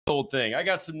whole thing. I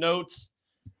got some notes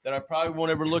that I probably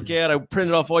won't ever look at. I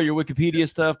printed off all your Wikipedia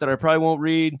stuff that I probably won't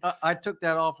read. I took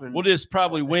that off. And we'll just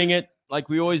probably wing it like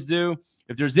we always do.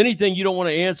 If there's anything you don't want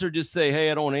to answer, just say,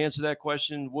 hey, I don't want to answer that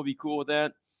question. We'll be cool with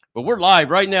that. But we're live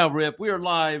right now, Rip. We are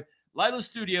live. Lila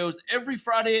Studios every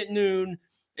Friday at noon,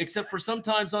 except for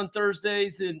sometimes on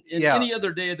Thursdays and any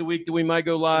other day of the week that we might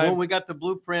go live. Well, we got the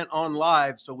blueprint on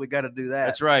live, so we got to do that.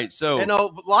 That's right. So,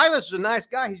 Lila's a nice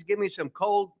guy. He's giving me some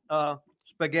cold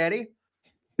spaghetti.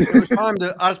 It was time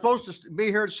to. I was supposed to be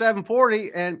here at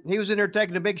 7:40, and he was in there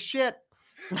taking a big shit.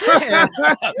 and I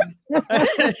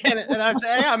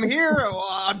said, "Hey, I'm here.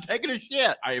 I'm taking a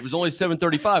shit." It was only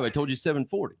 7:35. I told you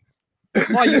 7:40.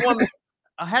 Well, you want me?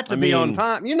 I had to be on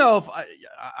time. You know, if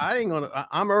I ain't gonna.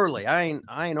 I'm early. I ain't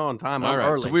on time. I'm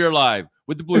early. So we are live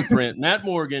with the blueprint. Matt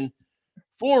Morgan,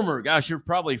 former, gosh, you're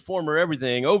probably former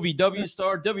everything. OVW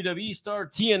star, WWE star,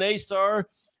 TNA star,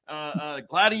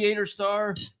 Gladiator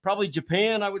star, probably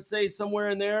Japan. I would say somewhere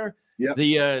in there. Yeah.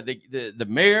 The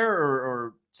mayor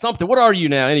or something. What are you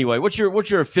now anyway? What's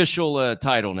your official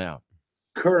title now?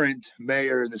 Current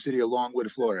mayor in the city of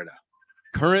Longwood, Florida.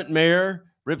 Current mayor.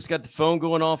 Rip's got the phone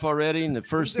going off already in the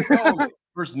first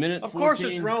minute. Of course,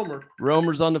 it's Romer.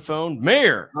 Romer's on the phone.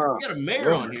 Mayor. We got a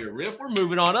mayor on here, Rip. We're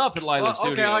moving on up at Lila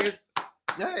Studios.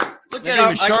 Okay, look at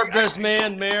him, a sharp-dressed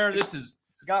man, mayor. This is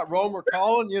got Romer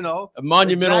calling, you know. A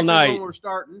monumental night. When we're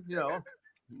starting, you know.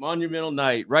 Monumental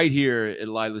night right here at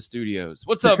Lila Studios.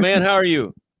 What's up, man? How are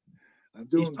you? I'm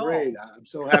doing great. I'm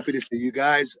so happy to see you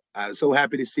guys. I'm so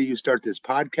happy to see you start this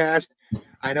podcast.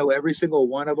 I know every single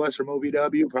one of us from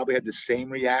OVW probably had the same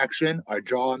reaction, our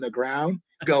jaw on the ground,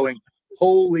 going,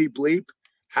 holy bleep,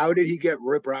 how did he get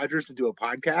Rip Rogers to do a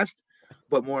podcast?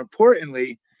 But more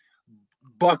importantly,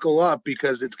 buckle up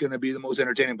because it's going to be the most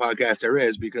entertaining podcast there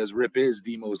is because Rip is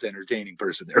the most entertaining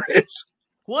person there is.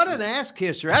 What an ass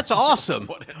kisser. That's awesome.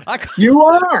 You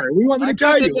are. We want me to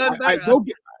tell you.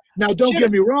 Don't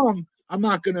get me wrong. I'm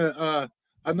not gonna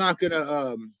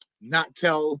not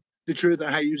tell the truth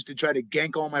on how you used to try to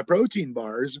gank all my protein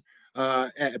bars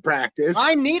at practice.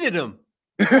 I needed them.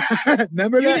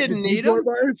 Remember that? You didn't need them.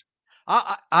 Bars?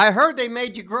 I heard they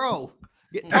made you grow,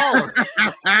 get taller.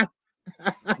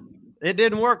 It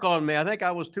didn't work on me. I think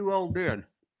I was too old then.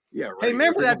 Yeah. Right. Hey,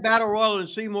 remember that battle royal in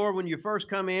Seymour when you first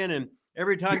come in and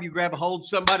every time you grab a hold,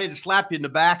 somebody to slap you in the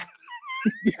back?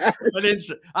 Yes.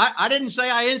 I didn't say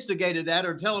I instigated that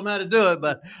or tell them how to do it,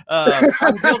 but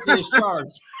I'm guilty as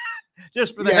charged.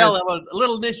 Just for the hell of a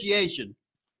little initiation.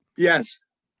 Yes.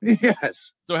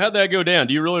 Yes. So how'd that go down?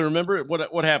 Do you really remember it?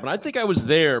 What happened? I think I was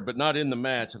there, but not in the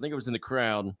match. I think I was in the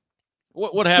crowd.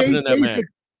 What happened in that match?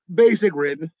 Basic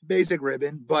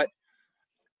ribbon. But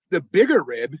the bigger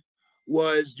rib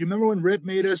was, do you remember when Rip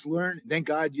made us learn? Thank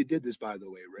God you did this, by the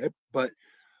way, Rip. But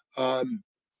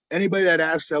anybody that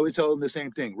asks, I always tell them the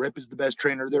same thing. Rip is the best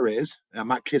trainer there is. I'm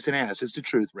not kissing ass. It's the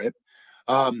truth, Rip.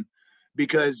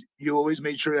 Because you always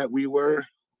made sure that we were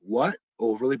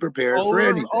overly prepared for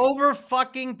anything. Over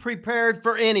fucking prepared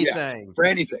for anything. Yeah, for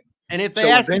anything. And if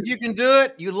they ask if you can do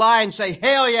it, you lie and say,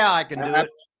 hell yeah, I can do it.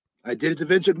 I did it to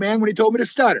Vince McMahon when he told me to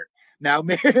stutter. Now,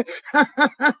 man,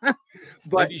 but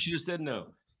maybe you should have said no.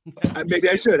 Maybe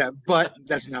I should have, but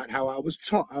that's not how I was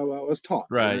taught.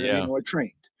 Right? Yeah. Or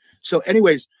trained. So,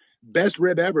 anyways, best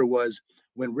rib ever was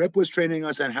when Rip was training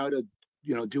us on how to,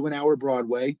 do an hour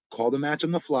Broadway, call the match on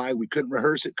the fly. We couldn't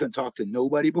rehearse it, couldn't talk to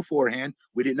nobody beforehand.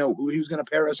 We didn't know who he was going to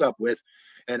pair us up with,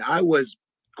 and I was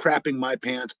crapping my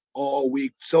pants all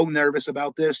week. So nervous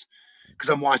about this because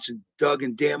I'm watching Doug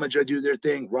and Damager do their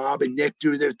thing, Rob and Nick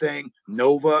do their thing,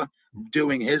 Nova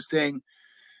doing his thing,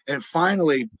 and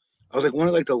finally, I was like one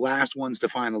of the last ones to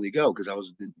finally go because I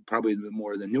was probably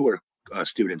more of the newer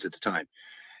students at the time.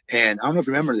 And I don't know if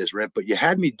you remember this, Rip, but you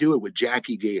had me do it with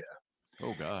Jackie Gata.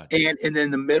 Oh God! And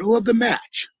in the middle of the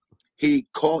match, he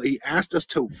asked us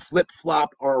to flip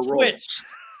flop our roles.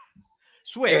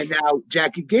 Switch. And now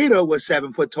Jackie Gata was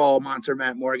 7 foot tall, monster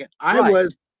Matt Morgan. I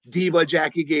was Diva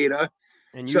Jackie Gata.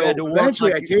 And so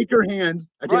eventually, I take her hand.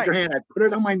 I put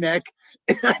it on my neck,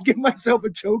 and I give myself a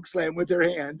choke slam with her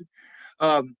hand.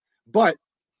 But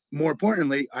more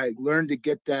importantly, I learned to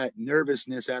get that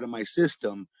nervousness out of my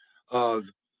system of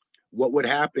what would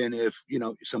happen if,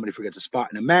 somebody forgets a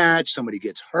spot in a match, somebody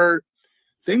gets hurt,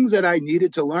 things that I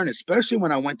needed to learn, especially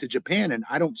when I went to Japan and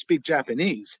I don't speak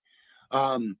Japanese,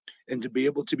 and to be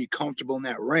able to be comfortable in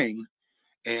that ring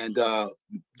and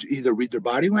either read their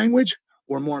body language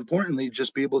or more importantly,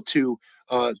 just be able to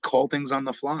call things on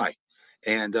the fly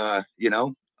and,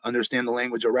 understand the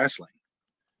language of wrestling.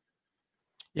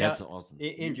 Yeah, that's awesome.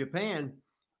 In Japan,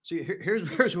 See,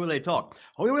 here's where they talk.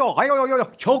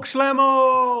 Choke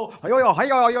slammo.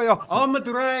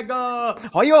 Armadraga.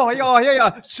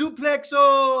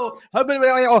 Suplexo.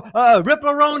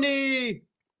 Ripperoni.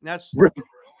 That's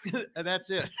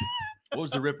it. What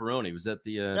was the ripperoni? Was that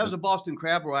the? That was a Boston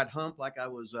crab where I'd hump like I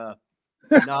was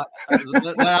not.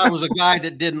 I was a guy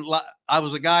that didn't like. I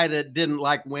was a guy that didn't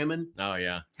like women. Oh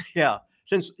yeah. Yeah.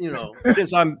 Since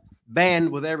I'm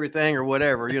banned with everything or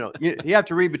whatever, you have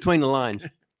to read between the lines.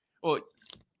 Well,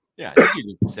 yeah, I think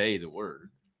you can say the word.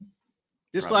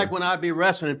 Just probably. Like when I'd be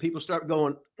wrestling and people start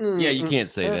going. Yeah, you can't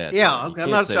say that. Yeah, okay.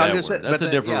 I'm not saying that's a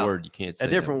different word. You can't say a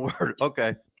different word.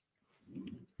 Okay.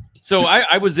 So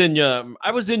I was in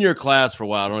your class for a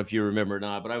while. I don't know if you remember or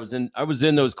not, but I was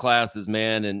in those classes,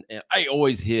 man, and I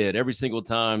always hid every single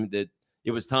time that it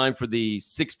was time for the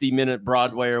 60-minute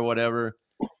Broadway or whatever.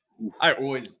 I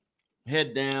always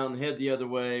head down, head the other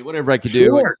way, whatever I could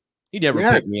do. He never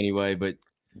picked me anyway, but.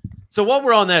 So while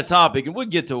we're on that topic, and we'll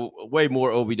get to way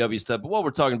more OVW stuff, but while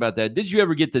we're talking about that, did you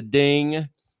ever get the ding,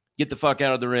 get the fuck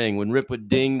out of the ring when Rip would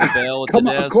ding the bell at the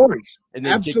desk? Of course. And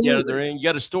then kick you out of the ring? You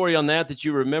got a story on that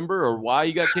you remember or why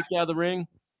you got kicked out of the ring?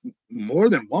 More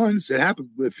than once. It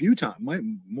happened a few times,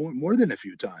 more than a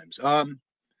few times.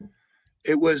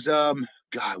 It was, God,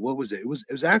 what was it? It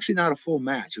was actually not a full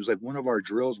match. It was like one of our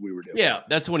drills we were doing. Yeah,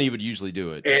 that's when he would usually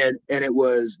do it. And it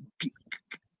was,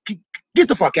 get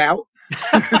the fuck out.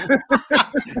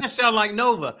 That sound like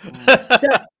Nova.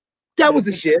 That was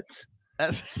the shit.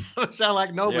 That sound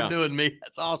like Nova doing me.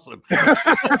 That's awesome. Is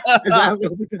that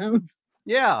what it sounds?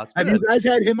 Yeah. Have you guys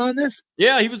had him on this?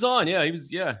 Yeah, he was on. Yeah,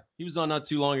 he was on not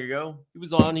too long ago. He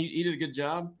was on. He did a good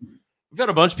job. We've had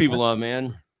a bunch of people on,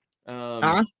 man.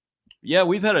 Yeah,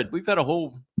 we've had a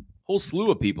whole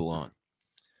slew of people on.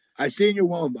 I seen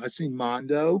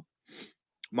Mondo.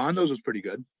 Mondo's was pretty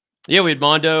good. Yeah, we had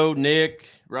Mondo, Nick,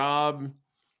 Rob,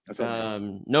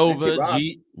 Nova,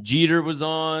 Jeter was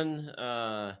on.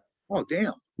 Oh,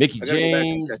 damn. Mickey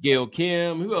James, Gail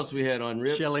Kim. Who else we had on,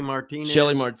 Rip? Shelly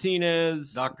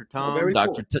Martinez. Dr. Tom.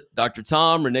 Oh, Dr.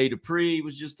 Tom. Renee Dupree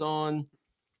was just on.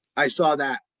 I saw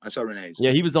that. I saw Renee's.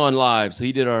 Yeah, he was on live. So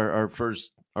he did our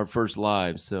first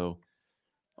live. So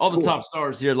all the top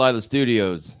stars here at Lila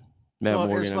Studios. Matt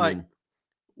Morgan. It's like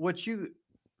what you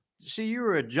see, you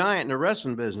were a giant in the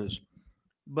wrestling business,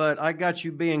 but I got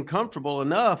you being comfortable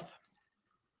enough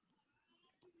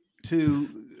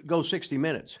to go 60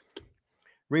 minutes.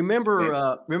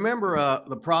 Remember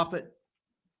the Prophet?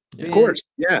 Yeah. Of course.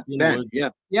 Yeah. Ben,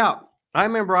 yeah. I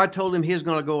remember I told him he was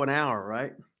going to go an hour,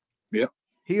 right? Yeah.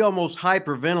 He almost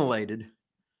hyperventilated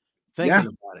thinking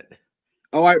about it.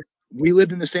 Oh, we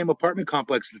lived in the same apartment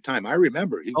complex at the time. I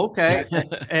remember. Okay.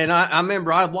 And I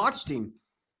remember I watched him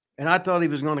and I thought he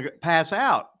was going to pass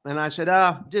out. And I said,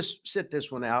 just sit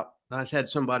this one out. And I had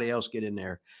somebody else get in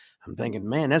there. I'm thinking,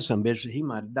 man, that's some bitch. He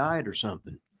might have died or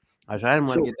something. I said, I didn't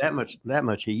want to get that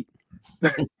much heat.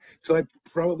 So I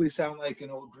probably sound like an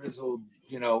old grizzled,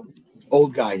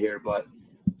 old guy here, but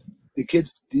do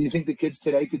you think the kids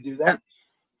today could do that?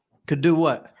 Could do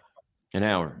what? An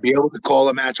hour. Be able to call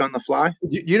a match on the fly?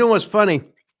 You know what's funny?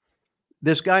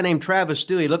 This guy named Travis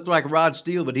Steele, he looked like Rod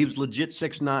Steele, but he was legit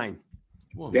 6'9".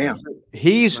 Damn.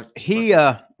 He's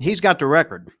got the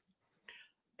record.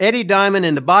 Eddie Diamond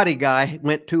and the Body Guy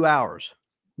went 2 hours.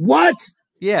 What?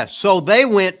 Yeah, so they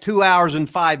went 2 hours and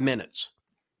 5 minutes.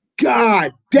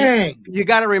 God dang. You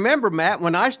got to remember, Matt,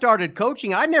 when I started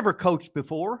coaching, I never coached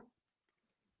before.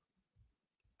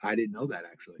 I didn't know that,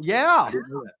 actually. Yeah. I didn't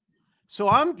know that.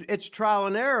 So it's trial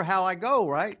and error how I go,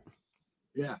 right?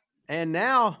 Yeah. And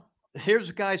now here's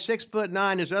a guy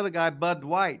 6'9". This other guy, Bud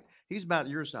White, he's about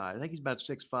your size. I think he's about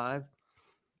 6'5".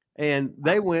 And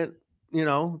they went, 2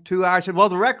 hours. I said, well,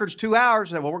 the record's 2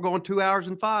 hours. I said, well, we're going 2 hours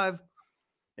and 5.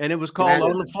 And it was called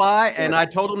On the Fly. And I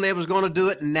told them they was going to do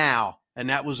it now. And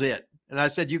that was it. And I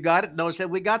said, you got it? No, I said,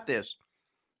 we got this.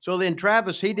 So then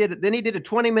Travis, he did it. Then he did a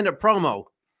 20-minute promo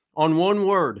on one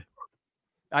word.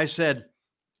 I said,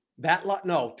 that light.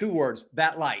 No, 2 words,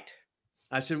 that light.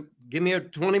 I said, give me a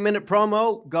 20-minute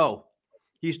promo. Go.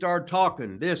 He started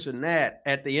talking this and that.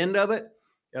 At the end of it,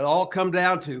 it all come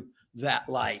down to that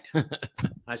light.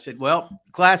 I said, well,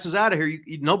 class is out of here.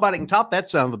 Nobody can top that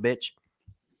son of a bitch.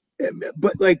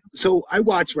 But so I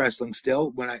watch wrestling still.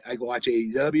 When I watch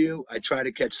AEW, I try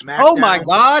to catch SmackDown. Oh my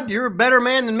God, you're a better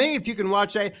man than me if you can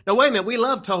watch a. No, wait a minute, we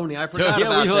love Tony. I forgot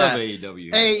about that. We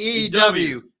love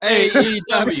AEW.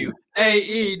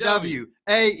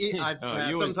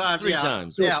 Sometimes, three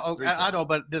times. Yeah, okay, I know,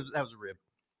 but that was a rib.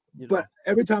 But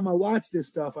every time I watch this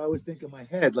stuff, I always think in my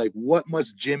head, what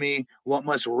must Jimmy, what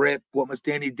must Rip, what must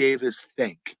Danny Davis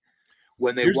think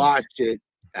when they watch it?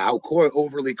 how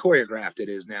overly choreographed it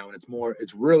is now, and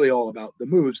it's really all about the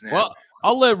moves now. Well,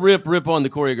 I'll let Rip on the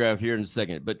choreograph here in a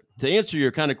second, but to answer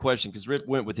your kind of question, because Rip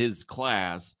went with his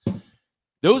class,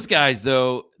 those guys,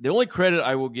 though, the only credit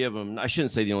I will give them, I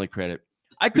shouldn't say the only credit,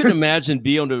 I couldn't imagine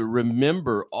being able to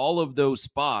remember all of those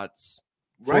spots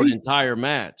for an entire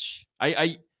match.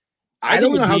 I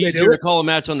don't know how they do it. To call a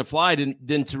match on the fly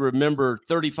than to remember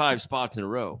 35 spots in a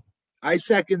row. I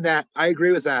second that. I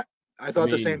agree with that. I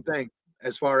thought the same thing.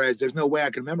 As far as there's no way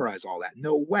I can memorize all that.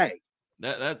 No way.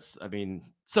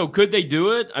 So could they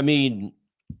do it? I mean,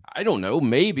 I don't know.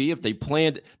 Maybe if they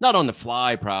planned, not on the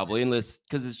fly, probably, unless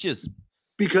because it's just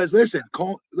because listen.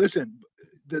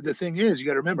 The thing is, you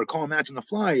got to remember, calling match on the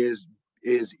fly is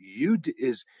you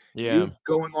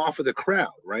going off of the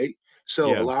crowd, right?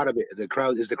 So a lot of it, the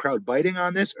crowd biting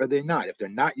on this? Or are they not? If they're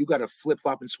not, you got to flip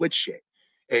flop and switch shit,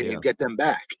 and you get them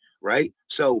back, right?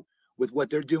 So with what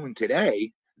they're doing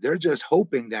today, they're just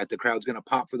hoping that the crowd's going to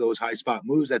pop for those high spot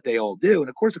moves that they all do, and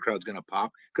of course the crowd's going to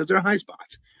pop because they're high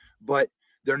spots, but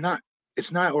they're not.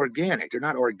 It's not organic. They're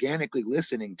not organically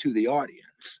listening to the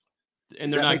audience.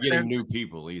 And they're not getting new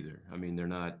people either. I mean, they're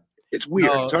not. It's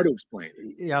weird. It's hard to explain.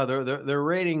 Yeah, their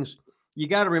ratings. You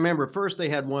got to remember, first they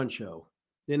had one show,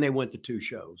 then they went to 2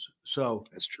 shows. So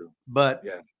that's true. But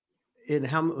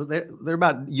they're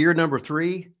about year number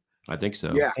 3. I think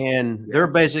so. Yeah, and they're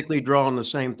basically drawing the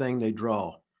same thing they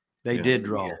draw. They did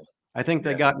draw. Yeah. I think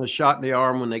they got a shot in the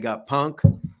arm when they got Punk,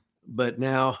 but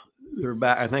now they're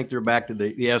back. I think they're back to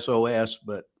the SOS.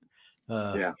 But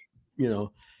you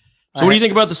know. So what do you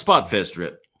think about the Spot Fest,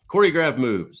 Rip? Choreographed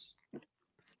moves.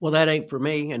 Well, that ain't for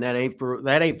me, and that ain't for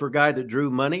a guy that drew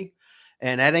money,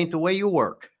 and that ain't the way you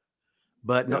work.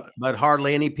 But but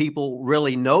hardly any people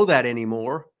really know that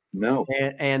anymore. No.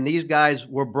 And these guys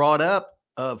were brought up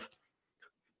of,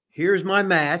 here's my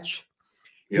match,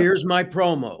 here's my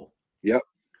promo. Yep.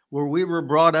 Where we were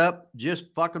brought up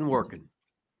just fucking working.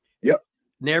 Yep.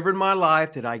 Never in my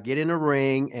life did I get in a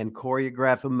ring and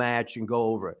choreograph a match and go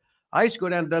over it. I used to go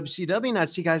down to WCW and I'd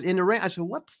see guys in the ring. I said,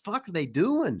 what the fuck are they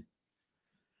doing?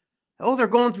 Oh, they're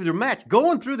going through their match.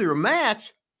 Going through their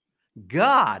match?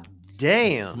 God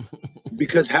damn.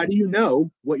 Because how do you know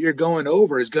what you're going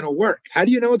over is going to work? How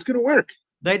do you know it's going to work?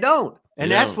 They don't. And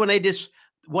that's when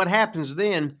what happens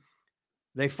then,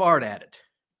 they fart at it.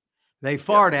 They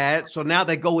fart at it. So now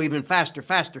they go even faster,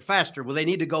 faster, faster. Well, they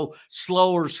need to go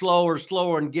slower, slower,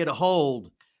 slower and get a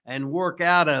hold and work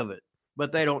out of it.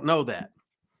 But they don't know that.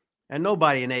 And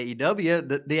nobody in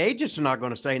AEW, the agents are not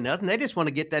going to say nothing. They just want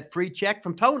to get that free check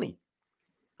from Tony.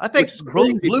 I think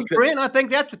Blueprint, I think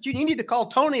that's what you need to call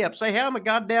Tony up. Say, hey, I'm a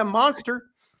goddamn monster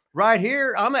right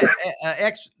here. I'm an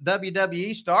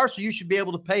ex-WWE star, so you should be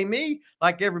able to pay me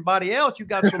like everybody else. You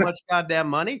got so much goddamn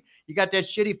money. You got that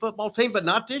shitty football team, but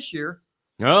not this year.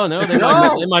 No,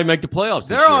 they might make the playoffs.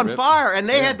 They're on fire, and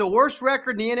they had the worst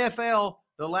record in the NFL.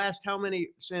 The last how many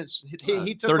since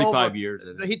he took 35 over, years.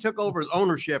 He took over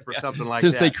ownership or something like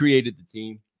since that. Since they created the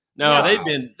team. No,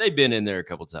 they've been in there a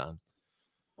couple times.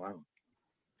 Wow.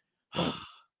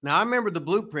 Now I remember the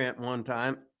Blueprint one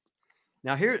time.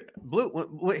 Now here's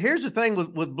the thing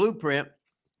with Blueprint.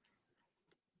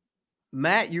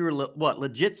 Matt, you were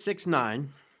legit 6'9".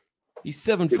 He's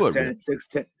 7 foot.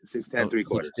 6'10",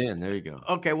 3/4. 6'10". There you go.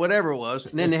 Okay, whatever it was.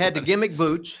 And then they had the gimmick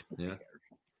boots. Yeah.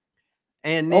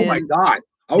 And then, oh my God.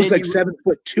 I was like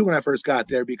 7'2" when I first got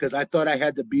there because I thought I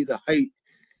had to be the height,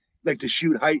 like the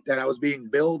shoot height that I was being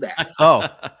billed at. Oh,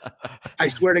 I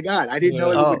swear to God, I didn't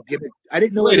know it would gimmick. I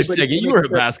didn't know. Wait a second, you were a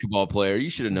basketball player. You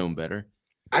should have known better.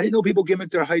 I didn't know people gimmick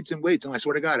their heights and weights. No, I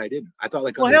swear to God, I didn't. I thought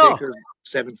like Undertaker,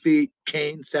 7 feet,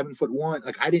 Kane, 7'1".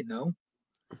 Like I didn't know.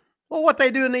 Well, what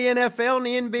they do in the NFL and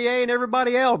the NBA and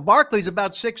everybody else, Barkley's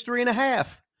about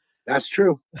 6'3.5". That's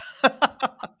true.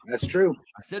 That's true.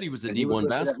 I said he was a D1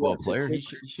 basketball player. He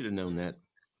should have known that.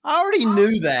 I already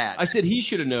knew that. I said he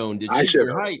should have known. Did you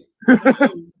your height?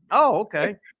 Oh,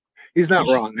 okay. He's not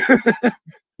wrong.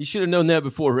 He should have known that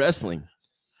before wrestling.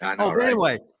 I know, right?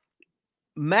 Anyway,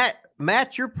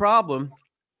 Matt, your problem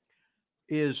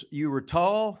is you were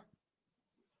tall,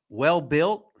 well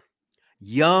built,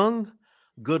 young,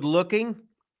 good looking.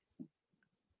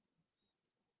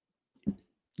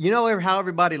 You know how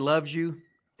everybody loves you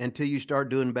until you start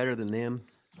doing better than them?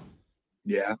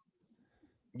 Yeah.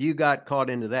 You got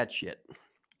caught into that shit.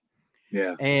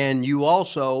 Yeah. And you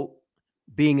also,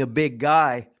 being a big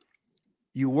guy,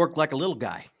 you work like a little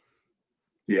guy.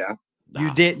 Yeah.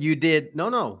 You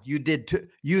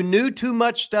knew too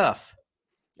much stuff.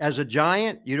 As a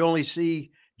giant, you'd only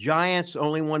see giants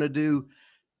only want to do,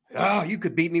 you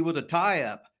could beat me with a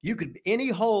tie-up. Any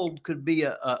hold could be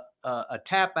a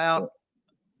tap out.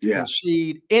 Yeah.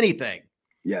 Concede anything.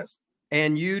 Yes.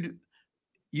 And you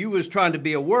was trying to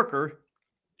be a worker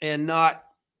and not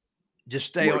just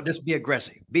stay on, just be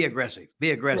aggressive, be aggressive,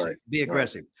 be aggressive, Right. be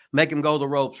aggressive, make them go the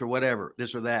ropes or whatever,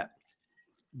 this or that.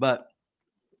 But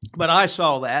I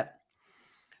saw that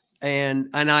and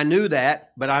I knew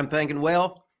that, but I'm thinking,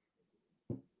 well,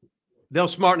 they'll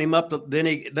smarten him up. Then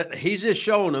he's just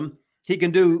showing them he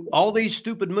can do all these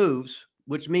stupid moves,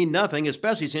 which mean nothing,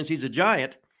 especially since he's a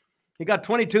giant. He got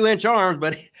 22-inch arms,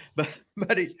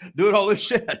 but he's doing all this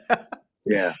shit.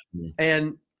 Yeah.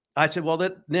 And I said, well,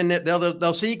 then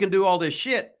they'll see he can do all this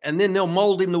shit, and then they'll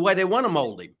mold him the way they want to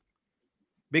mold him.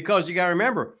 Because you got to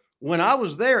remember, when I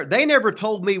was there, they never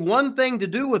told me one thing to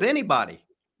do with anybody.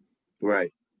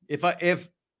 Right. If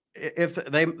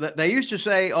they used to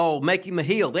say, oh, make him a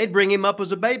heel, they'd bring him up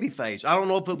as a baby face. I don't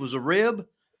know if it was a rib.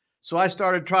 So I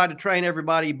started trying to train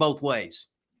everybody both ways.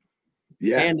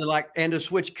 Yeah. And to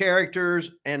switch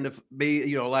characters and to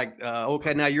be,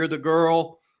 okay, now you're the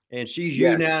girl and she's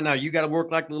you now. Now you got to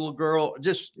work like the little girl.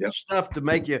 Just stuff to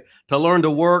make you to learn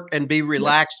to work and be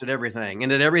relaxed at everything.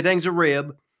 And that everything's a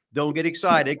rib. Don't get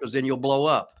excited because then you'll blow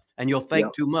up and you'll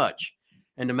think too much.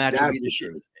 And the match will be the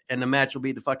shit. And the match will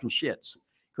be the fucking shits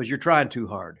because you're trying too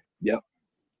hard. Yep.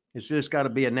 It's just got to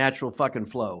be a natural fucking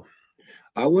flow.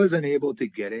 I wasn't able to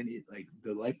get any, like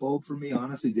the light bulb for me,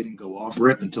 honestly, didn't go off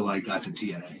rip until I got to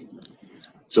TNA.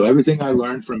 So everything I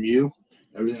learned from you,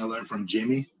 everything I learned from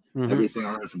Jimmy, everything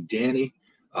I learned from Danny,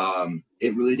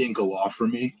 it really didn't go off for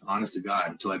me, honest to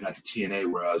God, until I got to TNA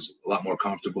where I was a lot more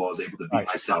comfortable. I was able to be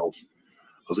myself.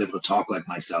 I was able to talk like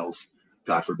myself,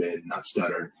 God forbid, not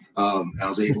stutter. I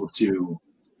was able to,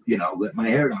 let my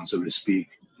hair down, so to speak,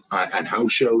 on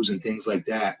house shows and things like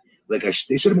that. Like they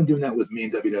should have been doing that with me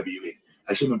in WWE.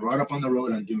 I should have been brought up on the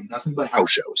road and doing nothing but house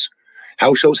shows,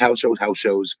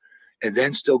 and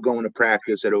then still going to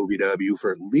practice at OVW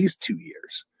for at least 2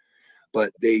 years.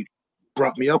 But they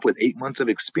brought me up with 8 months of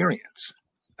experience.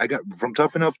 I got from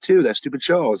Tough Enough 2, that stupid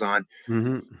show I was on.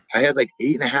 I had like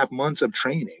 8.5 months of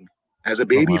training as a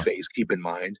baby face, keep in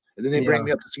mind. And then they bring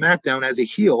me up to SmackDown as a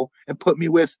heel and put me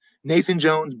with Nathan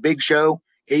Jones, Big Show,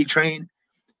 A-Train.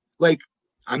 Like,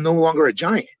 I'm no longer a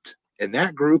giant. In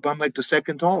that group, I'm like the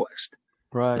second tallest.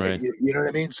 Right. You know what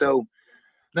I mean? So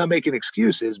not making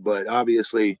excuses, but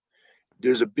obviously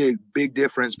there's a big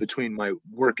difference between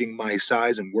working my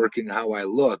size and working how I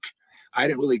look. I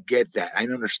didn't really get that. I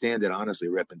didn't understand it, honestly,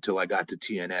 Rip, until I got to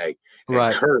TNA. And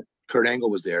right. Kurt Angle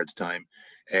was there at the time,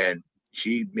 and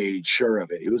he made sure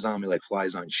of it. He was on me like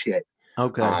flies on shit.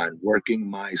 Okay. On working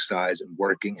my size and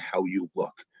working how you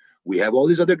look. We have all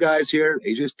these other guys here.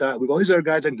 We've all these other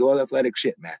guys that can do all athletic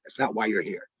shit, Matt. That's not why you're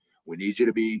here. We need you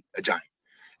to be a giant.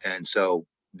 And so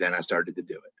then I started to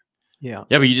do it. Yeah,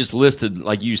 but you just listed,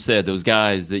 like you said, those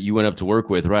guys that you went up to work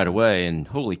with right away, and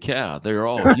holy cow, they're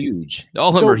all huge. All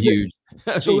of them are huge.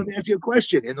 So let me ask you a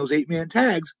question. In those 8-man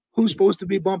tags, who's supposed to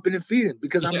be bumping and feeding?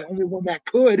 Because I'm the only one that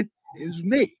could. It was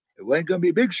me. It wasn't going to be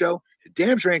a Big Show. It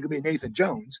damn sure ain't going to be Nathan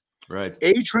Jones. Right.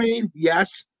 A-Train,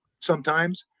 yes,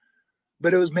 sometimes.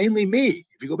 But it was mainly me.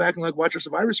 If you go back and watch our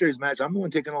Survivor Series match, I'm the one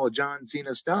taking all of John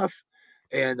Cena stuff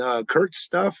and Kurt's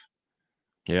stuff.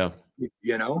 Yeah.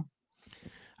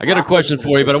 I got a question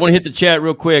for you, but I want to hit the chat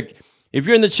real quick. If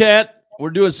you're in the chat,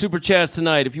 we're doing super chats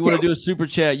tonight. If you want to do a super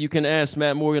chat, you can ask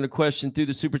Matt Morgan a question through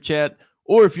the super chat.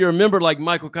 Or if you're a member like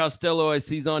Michael Costello, I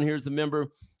see he's on here as a member.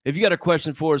 If you got a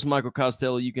question for us, Michael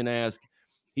Costello, you can ask.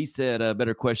 He said a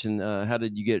better question. How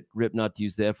did you get Rip not to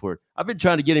use the F word? I've been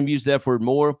trying to get him to use the F word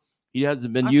more. He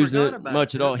hasn't been using it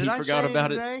much at all. He forgot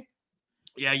about it.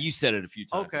 Yeah, you said it a few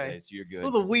times today, so you're good.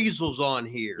 Well, the Weasel's on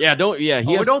here. Yeah, don't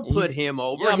put him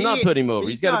over. Yeah, I'm not putting him over.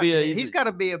 He's got to be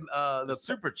the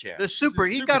super chat.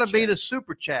 He's got to be the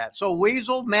super chat. So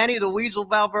Weasel, Manny the Weasel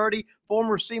Valverde,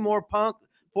 former Seymour Punk,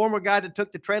 former guy that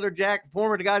took the trailer jack,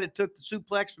 former guy that took the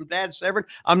suplex from Dad Severn.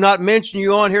 I'm not mentioning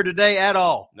you on here today at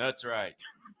all. That's right.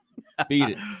 Beat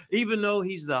it. Even though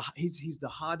he's the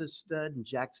hottest stud in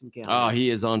Jackson County. Oh, he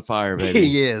is on fire, baby.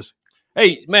 He is.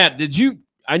 Hey, Matt,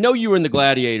 I know you were in the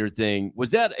Gladiator thing.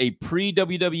 Was that a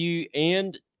pre-WWE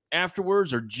and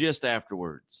afterwards or just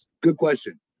afterwards? Good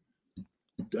question.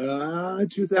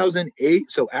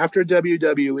 2008. So after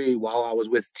WWE, while I was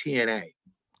with TNA.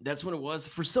 That's when it was.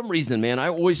 For some reason, man, I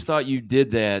always thought you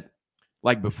did that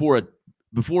like before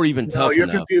even Tough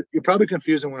Enough. Confused. You're probably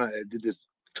confusing when I did this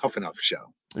Tough Enough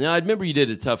show. Yeah, I remember you did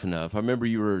it Tough Enough. I remember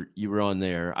you were on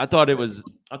there. I thought it was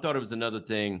another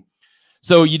thing.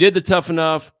 So you did the Tough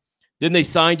Enough. Then they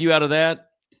signed you out of that?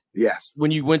 Yes.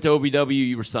 When you went to OVW,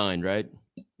 you were signed, right?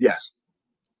 Yes.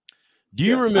 Do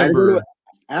you remember?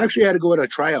 I actually had to go to a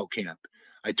tryout camp.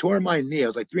 I tore my knee. I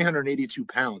was like 382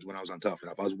 pounds when I was on Tough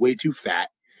Enough. I was way too fat.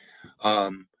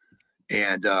 I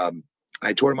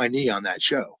tore my knee on that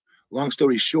show. Long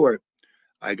story short,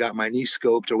 I got my knee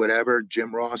scoped or whatever.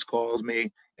 Jim Ross calls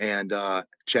me and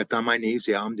checked on my knee,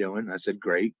 see how I'm doing. I said,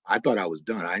 great. I thought I was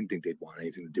done. I didn't think they'd want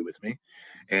anything to do with me.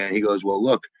 And he goes, well,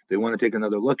 look, they want to take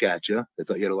another look at you. They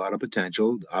thought you had a lot of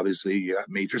potential. Obviously, you got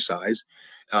major size.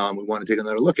 We want to take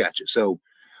another look at you. So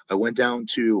I went down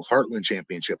to Heartland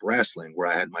Championship Wrestling, where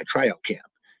I had my tryout camp.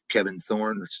 Kevin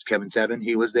Seven,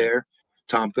 he was there.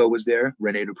 Tomko was there.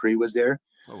 Rene Dupree was there.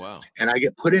 Oh, wow. And I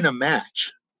get put in a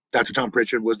match. Dr. Tom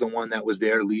Pritchard was the one that was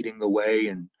there leading the way,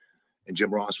 and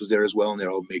Jim Ross was there as well, and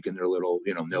they're all making their little,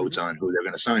 notes on who they're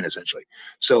going to sign, essentially.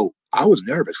 So I was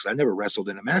nervous because I never wrestled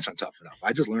in a match on Tough Enough.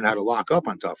 I just learned how to lock up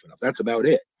on Tough Enough. That's about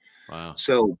it. Wow.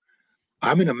 So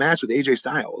I'm in a match with AJ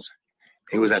Styles.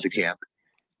 He was at the camp,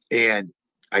 and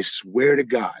I swear to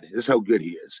God, this is how good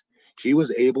he is. He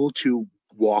was able to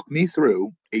walk me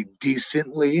through a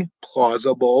decently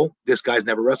plausible, this guy's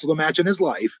never wrestled a match in his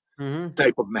life,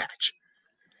 type of match.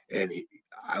 And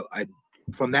I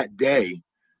from that day,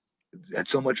 had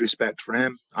so much respect for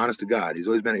him. Honest to God,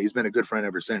 he's been a good friend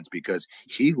ever since, because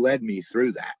he led me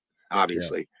through that,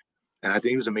 obviously. Yeah. And I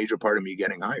think he was a major part of me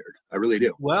getting hired. I really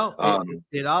do. Well,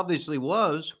 it obviously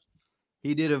was.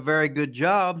 He did a very good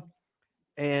job,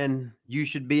 and you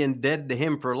should be indebted to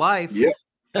him for life. Yeah,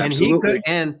 absolutely.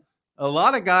 And a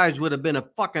lot of guys would have been a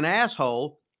fucking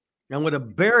asshole and would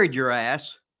have buried your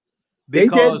ass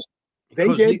because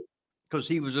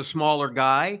he was a smaller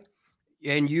guy,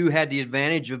 and you had the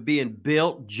advantage of being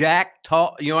built, jacked,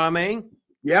 tall. You know what I mean?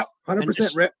 Yeah,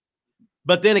 100%. Rip.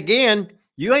 But then again,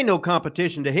 you ain't no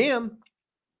competition to him.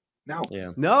 No.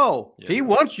 Yeah. No. Yeah. He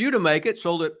wants you to make it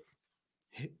so that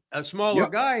a smaller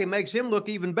guy makes him look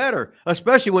even better,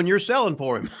 especially when you're selling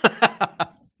for him.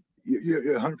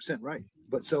 You're 100% right.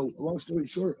 But so, long story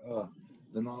short,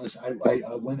 then all this, I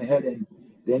went ahead and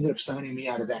they ended up signing me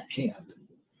out of that camp.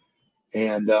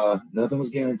 And nothing was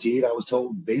guaranteed. I was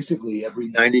told basically every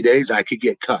 90 days I could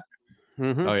get cut.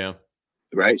 Oh, yeah.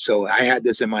 Right. So I had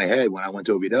this in my head when I went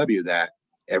to OVW that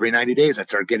every 90 days I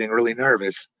start getting really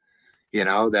nervous,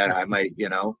 that I might,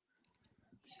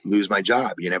 lose my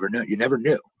job. You never know. You never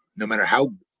knew. No matter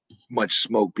how much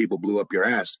smoke people blew up your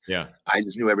ass. Yeah. I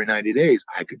just knew every 90 days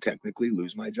I could technically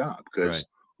lose my job because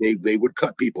they would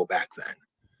cut people back then.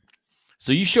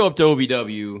 So you show up to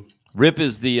OVW. Rip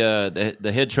is the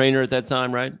head trainer at that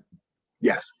time, right?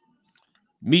 Yes.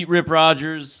 Meet Rip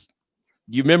Rogers.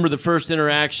 You remember the first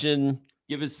interaction?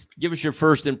 Give us your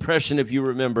first impression, if you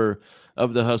remember,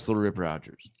 of the Hustler Rip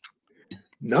Rogers.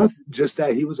 Nothing, just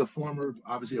that he was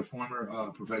obviously a former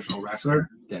professional wrestler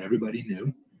that everybody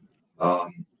knew.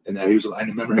 And that I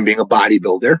remember him being a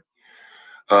bodybuilder.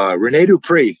 Rene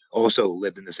Dupree also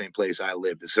lived in the same place I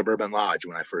lived, the Suburban Lodge,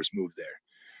 when I first moved there.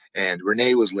 And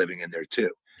Rene was living in there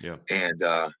too. Yeah. And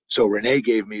so Rene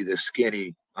gave me this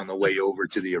skinny on the way over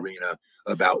to the arena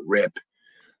about Rip.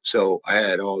 So I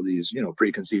had all these,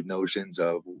 preconceived notions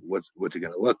of what's it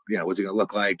going to look, what's it going to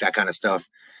look like, that kind of stuff.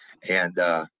 And,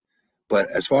 but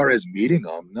as far as meeting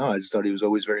him, no, I just thought he was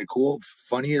always very cool,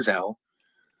 funny as hell.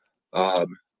 A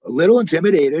little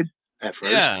intimidated at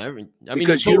first. Yeah. I mean,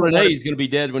 because he told Rene he's going to be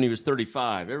dead when he was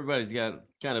 35. Everybody's got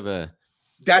kind of a.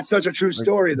 That's such a true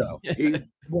story, though.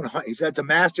 He said to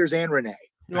Masters and Rene.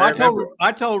 No,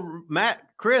 I told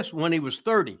Chris when he was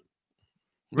 30.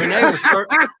 Rene was 30.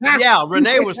 Yeah,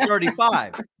 Rene was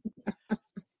 35.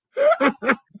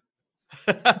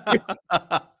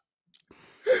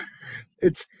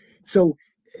 It's so,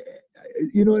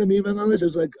 you know what I mean? On this, it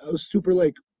was like I was super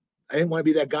I didn't want to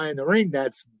be that guy in the ring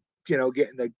that's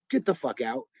get the fuck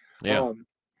out. Yeah.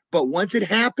 But once it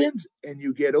happens and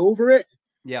you get over it,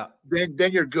 yeah,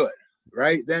 then you're good,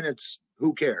 right? Then it's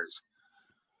who cares.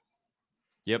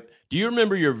 Yep. Do you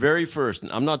remember your very first?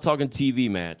 I'm not talking TV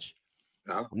match.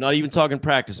 No. I'm not even talking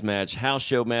practice match, house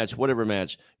show match, whatever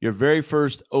match. Your very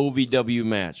first OVW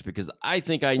match, because I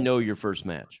think I know your first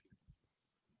match.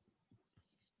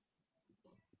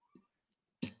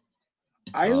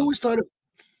 I always thought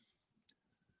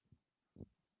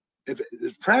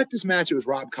if practice match, it was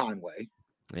Rob Conway.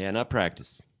 Yeah, not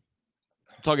practice.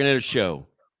 I'm talking at a show.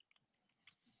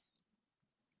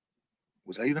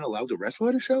 Was I even allowed to wrestle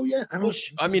at a show yet?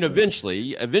 I mean,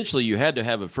 eventually you had to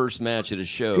have a first match at a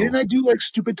show. Didn't I do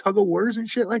stupid tug of wars and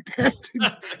shit like that?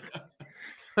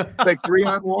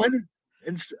 3-on-1?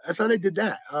 And I thought I did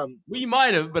that. Well, you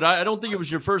might have, but I don't think it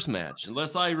was your first match,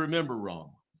 unless I remember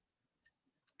wrong.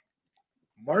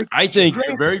 Mark, I think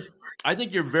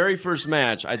your very first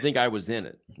match, I think I was in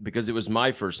it because it was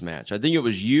my first match. I think it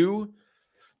was you.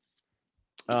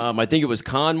 I think it was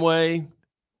Conway.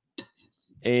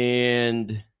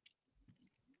 And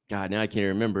God, now I can't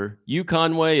remember. You,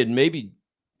 Conway, and maybe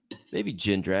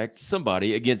Jindrak,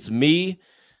 somebody against me,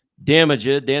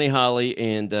 Damaja, Danny Holly,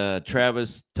 and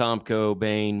Travis Tomko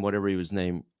Bain, whatever his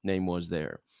name was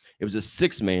there. It was a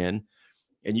 6-man,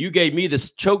 and you gave me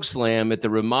this choke slam at the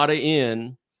Ramada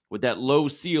Inn with that low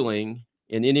ceiling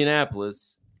in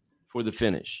Indianapolis for the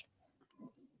finish.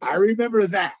 I remember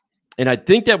that. And I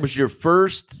think that was your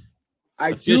first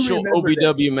official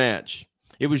OVW match.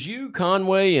 It was you,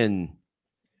 Conway, and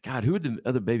God, who would the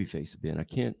other babyface have been? I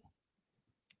can't.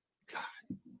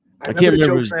 I can't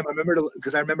remember. I remember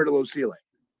because I remember the low ceiling.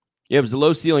 Yeah, it was the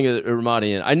low ceiling at Ramada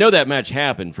Inn. I know that match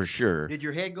happened for sure. Did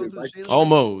your head go through the ceiling?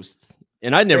 Almost.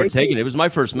 And I'd never taken it. It was my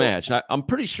first match. I'm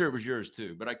pretty sure it was yours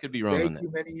too, but I could be wrong on that. Thank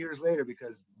you many years later,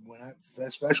 because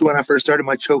especially when I first started,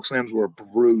 my choke slams were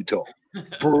brutal,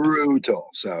 brutal.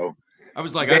 So I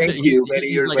was like, thank you many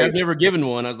years later. I've never given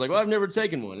one. I was like, well, I've never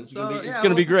taken one. It's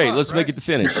gonna be great. Let's make it the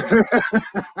finish.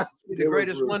 The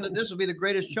greatest one. This will be the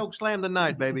greatest choke slam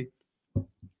tonight, baby.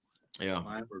 Yeah,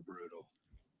 mine were brutal.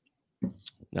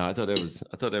 No, I thought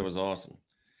that was awesome.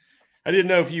 I didn't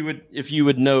know if you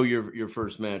would know your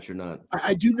first match or not.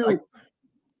 I do know.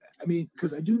 I mean,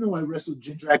 because I do know I wrestled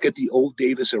Jindrak at the old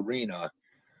Davis Arena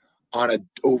on a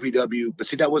OVW, but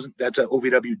see, that's an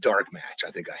OVW dark match.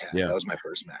 I think I had. Yeah. That was my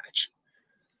first match.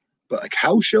 But like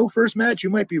house show first match, you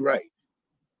might be right.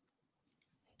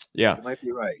 Yeah, you might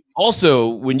be right. Also,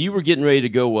 when you were getting ready to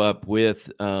go up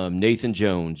with Nathan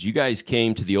Jones, you guys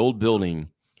came to the old building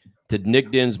to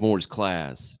Nick Dinsmore's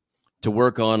class to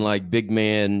work on like big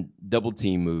man double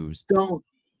team moves. Do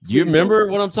you remember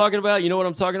what I'm talking about? You know what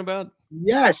I'm talking about?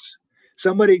 Yes.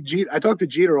 I talk to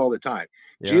Jeter all the time.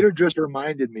 Yeah. Jeter just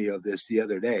reminded me of this the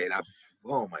other day, and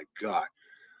oh my God.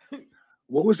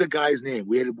 What was the guy's name?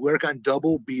 We had to work on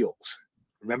double Beals.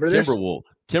 Remember this?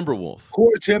 Timberwolf.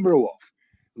 Poor Timberwolf.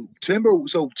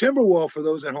 Timberwolf, for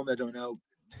those at home that don't know,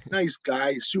 nice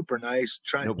guy, super nice,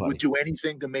 would do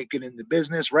anything to make it in the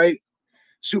business, right?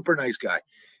 Super nice guy.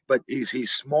 But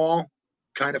he's small,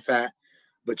 kind of fat,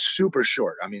 but super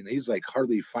short. I mean, he's like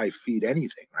hardly 5 feet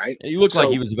anything, right? He looked like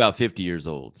he was about 50 years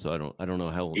old, so I don't know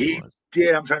how old he was.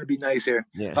 Did. I'm trying to be nice here.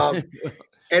 Yeah.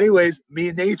 Anyways, me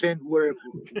and Nathan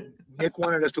Nick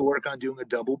wanted us to work on doing a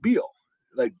double Beal,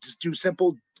 like just do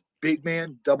simple big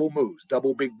man double moves,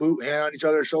 double big boot, hand on each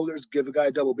other's shoulders, give a guy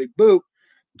a double big boot,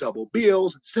 double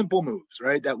Beals, simple moves,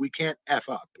 right? That we can't F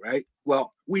up, right?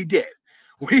 Well, we did.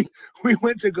 We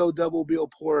went to go double Beal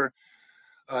poor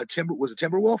was it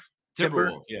Timberwolf?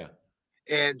 Timberwolf, yeah.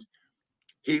 And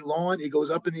he goes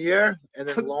up in the air, and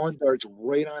then lawn darts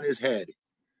right on his head.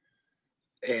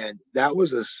 And that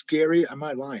was I'm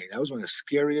not lying. That was one of the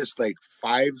scariest, like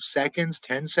 5 seconds,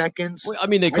 10 seconds. Well, I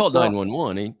mean, they called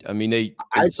 911.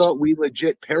 I thought we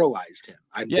legit paralyzed him.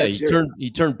 He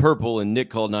turned purple, and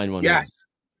Nick called 911. Yes.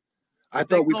 I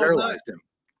thought we paralyzed him.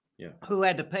 Yeah. Who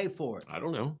had to pay for it? I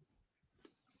don't know.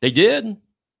 They did.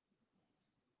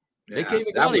 Yeah, they came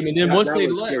and got him, and then once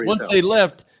they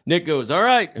left, Nick goes, "All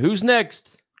right, who's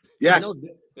next?" Yes,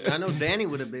 I know Danny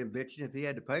would have been bitching if he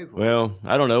had to pay for it. Well,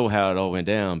 I don't know how it all went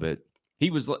down, but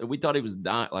we thought he was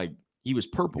like he was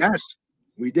purple. Yes,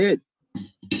 we did.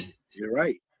 You're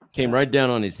right. Came right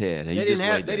down on his head. They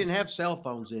didn't have cell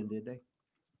phones then, did they?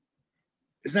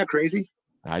 Isn't that crazy?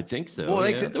 I think so. Well,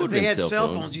 if they had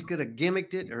cell phones, you could have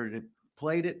gimmicked it or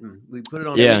played it, and we put it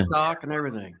on TikTok and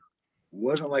everything.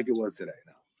 Wasn't like it was today.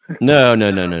 No.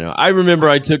 I remember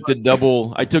I took the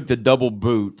double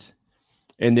boot,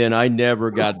 and then I never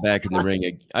got back in the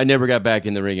ring. I never got back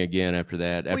in the ring again after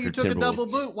that. Well, you took a double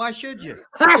boot. Why should you?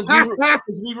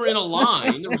 Because we were in a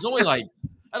line. There was only like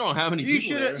I don't know how many.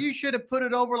 You should have put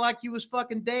it over like you was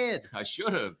fucking dead. I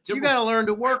should have. You got to learn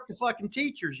to work the fucking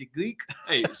teachers, you geek.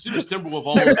 Hey, as soon as Timberwolf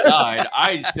almost died,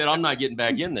 I said I'm not getting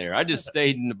back in there. I just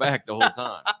stayed in the back the whole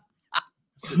time.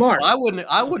 Smart. Well,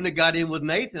 I wouldn't have got in with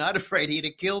Nathan. I'd afraid he'd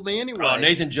have killed me anyway. Oh,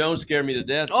 Nathan Jones scared me to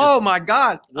death. Oh my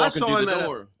God! I saw him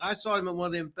at one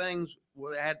of them things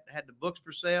where they had the books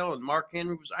for sale, and Mark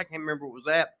Henry I can't remember what was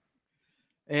that.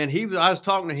 And I was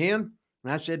talking to him,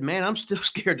 and I said, "Man, I'm still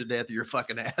scared to death of your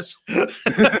fucking ass."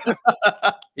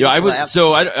 Yeah, I was.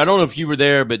 So I don't know if you were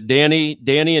there, but Danny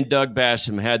and Doug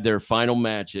Basham had their final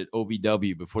match at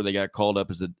OVW before they got called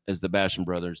up as the Basham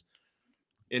brothers.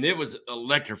 And it was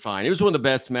electrifying. It was one of the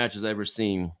best matches I've ever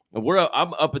seen. And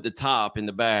I'm up at the top in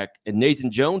the back, and Nathan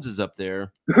Jones is up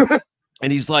there,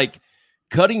 and he's like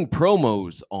cutting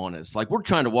promos on us. Like we're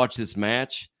trying to watch this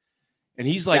match, and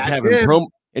he's like having promo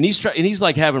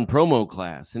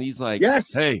class, and he's like,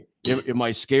 "Yes, hey, am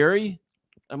I scary?"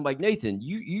 I'm like, Nathan,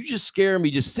 you just scare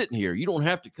me just sitting here. You don't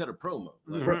have to cut a promo.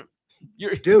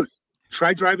 Like, dude,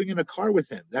 try driving in a car with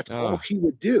him. That's all he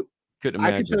would do. Couldn't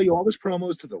imagine. I can tell you all his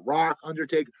promos to The Rock,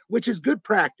 Undertaker, which is good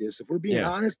practice. If we're being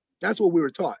honest, that's what we were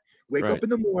taught. Wake up in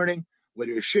the morning,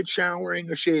 whether you're shit showering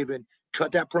or shaving,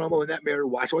 cut that promo in that mirror,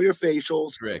 watch all your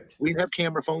facials. Correct. We didn't have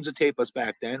camera phones to tape us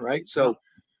back then, right? So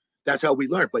that's how we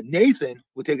learned. But Nathan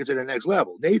would take it to the next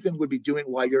level. Nathan would be doing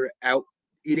while you're out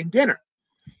eating dinner.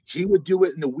 He would do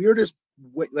it in the weirdest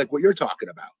way, like what you're talking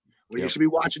about. When you should be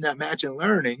watching that match and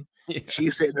learning,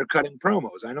 he's sitting there cutting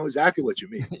promos. I know exactly what you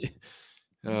mean.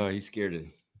 Oh, he's scared of.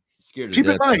 Keep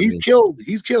in mind, he's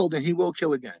killed, and he will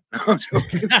kill again. I'm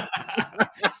joking.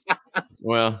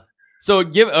 Well, so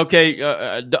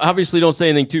obviously don't say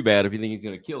anything too bad if you think he's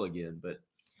going to kill again, but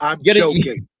I'm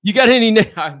joking. You got any?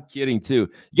 I'm kidding too.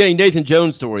 You got any Nathan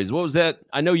Jones stories? What was that?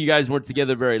 I know you guys weren't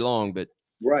together very long, but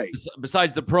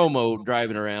besides the promo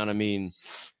driving around, I mean,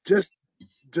 just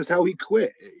how he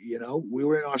quit. You know, we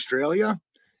were in Australia.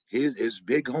 His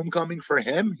big homecoming for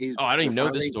him. I didn't even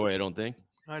know this story. I don't think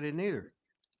I didn't either.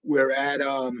 We're at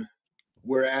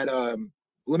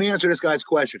let me answer this guy's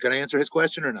question. Can I answer his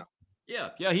question or no?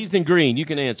 Yeah, he's in green. You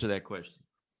can answer that question.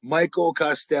 Michael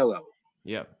Costello.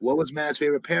 Yeah. What was Matt's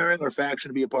favorite pairing or faction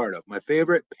to be a part of? My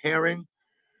favorite pairing,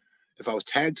 if I was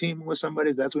tag teaming with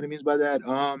somebody, if that's what he means by that,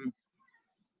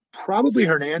 probably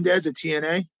Hernandez at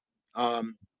TNA,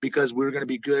 because we were going to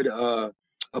be good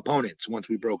opponents once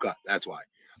we broke up. That's why.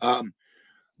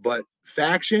 But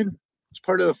faction was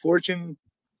part of the Fortune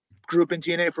group in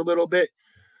TNA for a little bit.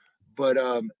 But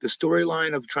the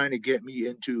storyline of trying to get me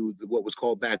into what was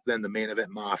called back then the Main Event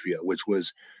Mafia, which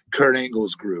was Kurt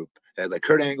Angle's group. It had like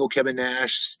Kurt Angle, Kevin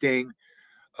Nash, Sting,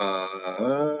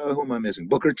 who am I missing?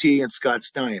 Booker T and Scott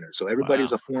Steiner. So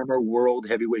everybody's a former world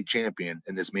heavyweight champion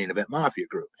in this Main Event Mafia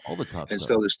group. All the top and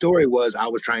stuff. So the story was I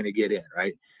was trying to get in,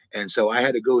 right? And so I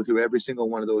had to go through every single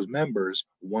one of those members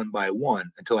one by one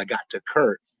until I got to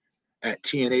Kurt at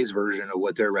TNA's version of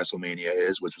what their WrestleMania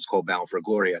is, which was called Bound for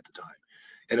Glory at the time.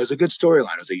 And it was a good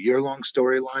storyline. It was a year-long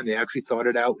storyline. They actually thought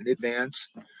it out in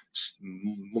advance,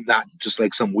 not just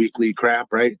like some weekly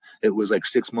crap, right? It was like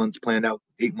 6 months planned out,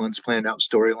 8 months planned out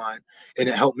storyline. And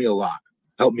it helped me a lot,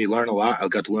 helped me learn a lot. I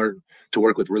got to learn to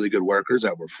work with really good workers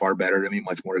that were far better than me,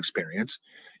 much more experience.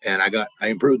 And I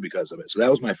improved because of it. So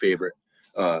that was my favorite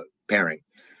pairing.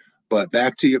 But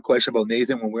back to your question about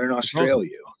Nathan, when we're in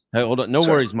Australia. Hey, hold on. No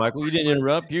worries, Michael. You didn't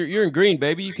interrupt. You're in green,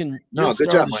 baby. You can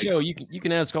good job, Mike. show. You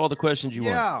can ask all the questions you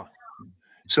want.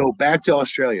 So back to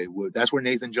Australia. That's where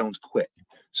Nathan Jones quit.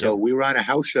 So we were on a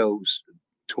house shows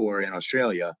tour in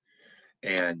Australia,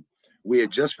 and we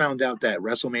had just found out that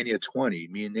WrestleMania 20,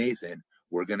 me and Nathan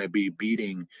were going to be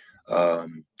beating,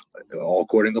 all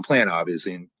according to plan,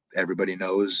 obviously. And everybody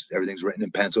knows everything's written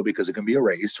in pencil because it can be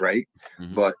erased, right?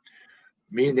 Mm-hmm. But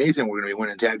me and Nathan were going to be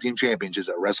winning tag team championships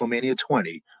at WrestleMania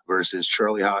 20 versus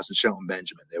Charlie Haas and Shelton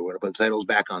Benjamin. They were going to put the titles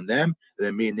back on them, and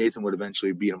then me and Nathan would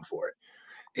eventually beat them for it.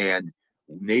 And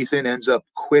Nathan ends up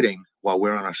quitting while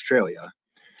we're in Australia.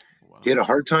 Wow. He had a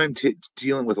hard time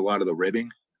dealing with a lot of the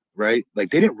ribbing, right?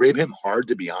 Like, they didn't rib him hard,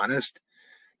 to be honest.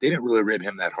 They didn't really rib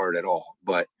him that hard at all.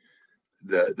 But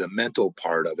the mental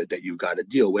part of it that you've got to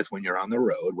deal with when you're on the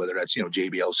road, whether that's,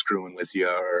 JBL screwing with you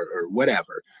or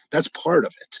whatever, that's part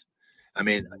of it. I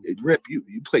mean, Rip, you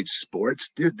played sports.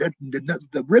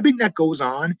 The ribbing that goes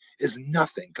on is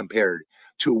nothing compared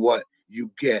to what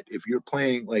you get if you're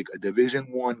playing like a Division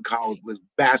I college with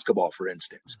basketball, for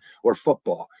instance, or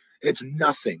football. It's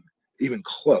nothing even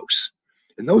close.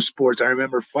 In those sports, I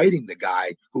remember fighting the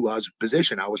guy who was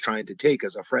position I was trying to take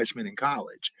as a freshman in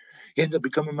college. He ended up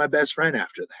becoming my best friend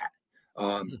after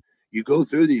that. You go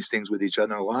through these things with each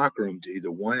other in the locker room to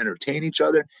either one, entertain each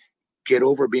other, get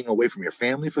over being away from your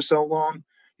family for so long.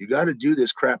 You got to do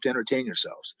this crap to entertain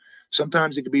yourselves.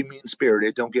 Sometimes it can be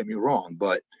mean-spirited, don't get me wrong,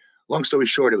 but long story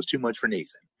short, it was too much for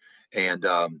Nathan. And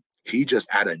he just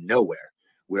out of nowhere,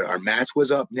 where our match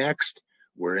was up next,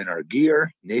 we're in our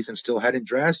gear, Nathan still hadn't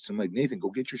dressed. I'm like, Nathan, go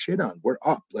get your shit on. We're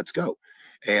up. Let's go.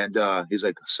 And he's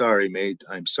like, sorry, mate.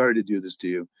 I'm sorry to do this to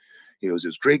you. He goes, it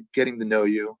was great getting to know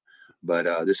you,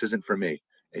 but this isn't for me.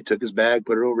 And he took his bag,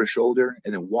 put it over his shoulder,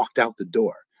 and then walked out the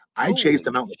door. I chased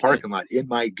him out in the parking lot in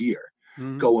my gear,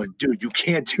 going, dude, you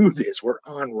can't do this. We're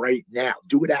on right now.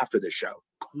 Do it after the show,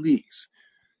 please.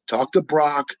 Talk to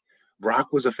Brock.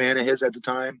 Brock was a fan of his at the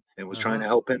time and was trying to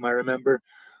help him, I remember.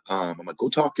 I'm like, go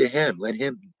talk to him. Let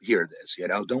him hear this.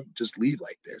 Don't just leave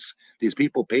like this. These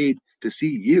people paid to see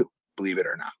you, believe it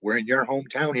or not. We're in your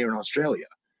hometown here in Australia,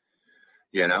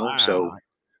 Wow. So,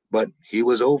 but he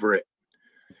was over it.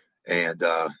 And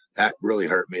that really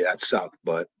hurt me. That sucked,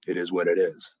 but it is what it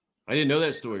is. I didn't know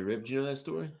that story, Rip. Did you know that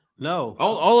story? No.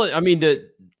 I mean, the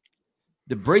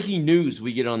breaking news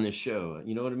we get on this show,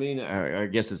 you know what I mean? I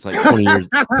guess it's like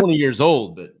 20 years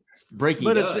old, but breaking.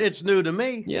 But it's new to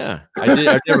me. Yeah,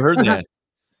 I've never heard that.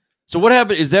 So what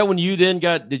happened? Is that when you then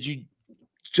did you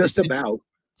just about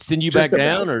send you back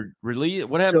down or release?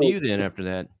 What happened to you then after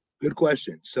that? Good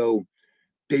question. So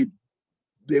they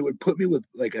would put me with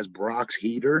like as Brock's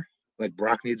heater, like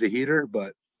Brock needs a heater,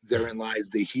 but therein lies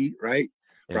the heat, right?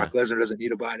 Yeah. Brock Lesnar doesn't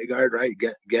need a bodyguard, right?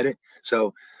 Get it?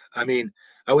 So, I mean,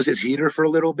 I was his heater for a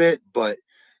little bit, but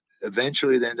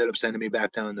eventually they ended up sending me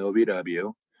back down to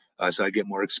OVW, so I get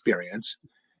more experience.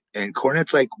 And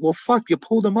Cornette's like, well, fuck, you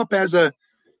pulled him up as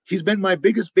he's been my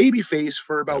biggest baby face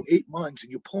for about 8 months,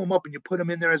 and you pull him up and you put him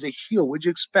in there as a heel. What'd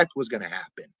you expect was going to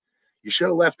happen? You should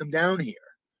have left him down here,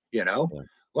 you know? Yeah.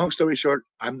 Long story short,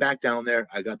 I'm back down there.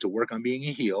 I got to work on being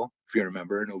a heel, if you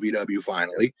remember, in OVW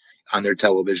finally, on their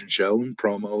television show and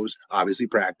promos, obviously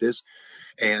practice,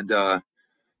 and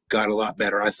got a lot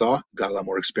better, I thought. Got a lot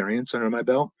more experience under my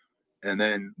belt. And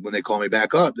then when they called me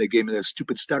back up, they gave me that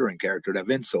stupid stuttering character that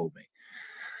Vince sold me.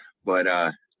 But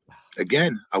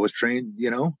again, I was trained,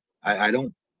 you know, I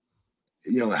don't,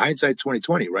 you know, hindsight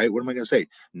 2020, right? What am I going to say?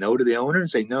 No to the owner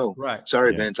and say, no, right?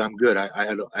 Sorry, Vince, I'm good.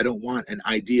 I don't want an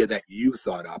idea that you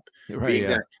thought up. Right, being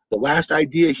that the last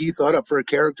idea he thought up for a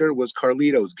character was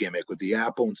Carlito's gimmick with the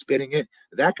apple and spitting it.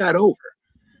 That got over.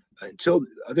 Until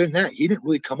other than that, he didn't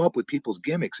really come up with people's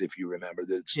gimmicks. If you remember,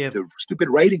 the stupid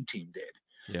writing team did.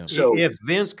 Yeah. So if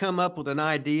Vince come up with an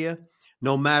idea,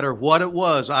 no matter what it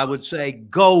was, I would say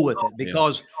go with it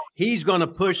because he's going to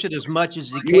push it as much as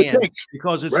he can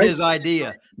because it's his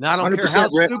idea. Now, I don't care how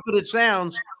stupid it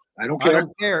sounds. I don't care. I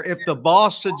don't care. If the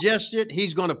boss suggests it,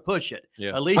 he's going to push it. Yeah.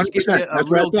 At least give it a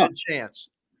real good chance.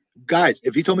 Guys,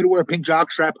 if he told me to wear a pink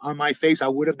jock strap on my face, I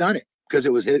would have done it because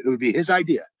it would be his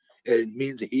idea. It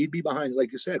means that he'd be behind it,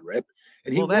 like you said, Rip.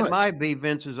 And that might be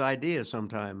Vince's idea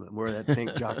sometime, wear that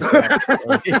pink jock strap.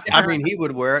 I mean, he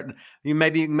would wear it. You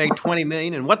maybe make 20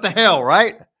 million and what the hell,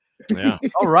 right? Yeah.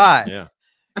 All right. Yeah.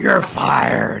 You're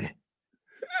fired.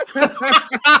 Kiss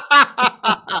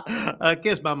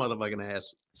my motherfucking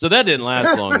ass. So that didn't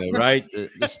last long, though, right?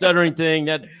 The stuttering thing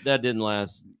that didn't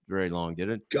last very long, did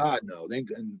it? God no,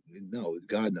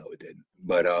 God no, it didn't.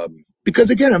 But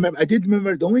because again, I did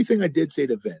remember the only thing I did say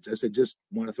to Vince. I said, just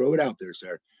want to throw it out there,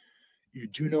 sir. You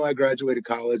do know I graduated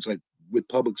college like with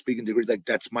public speaking degree. Like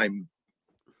that's I'm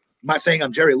not saying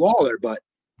I'm Jerry Lawler, but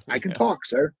I can talk,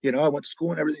 sir. You know, I went to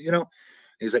school and everything. You know,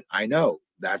 he's like, I know.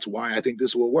 That's why I think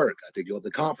this will work. I think you'll have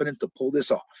the confidence to pull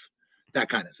this off. That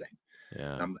kind of thing.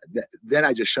 Yeah. Then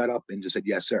I just shut up and just said,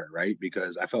 yes, sir. Right.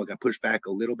 Because I felt like I pushed back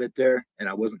a little bit there and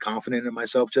I wasn't confident in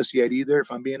myself just yet either,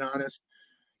 if I'm being honest,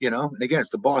 you know, and again,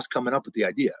 it's the boss coming up with the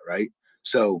idea. Right.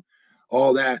 So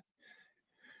all that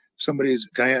can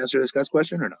I answer this guy's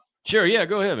question or no? Sure. Yeah.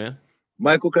 Go ahead, man.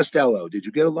 Michael Costello. Did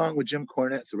you get along with Jim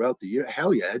Cornette throughout the year?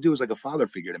 Hell yeah. That dude was like a father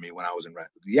figure to me when I was in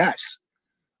wrestling. Yes.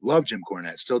 Love Jim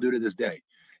Cornette. Still do to this day.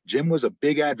 Jim was a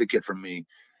big advocate for me,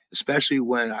 especially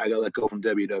when I got let go from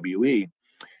WWE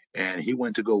and he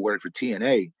went to go work for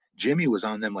TNA. Jimmy was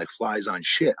on them like flies on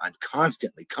shit. I'm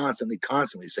constantly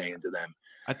saying to them.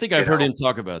 I think I've heard him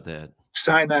talk about that.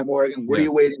 Sign Matt Morgan. What are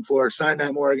you waiting for? Sign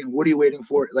Matt Morgan. What are you waiting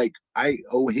for? Like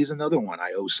he's another one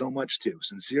I owe so much to,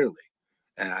 sincerely.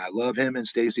 And I love him and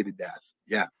Stacy to death.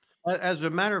 Yeah. As a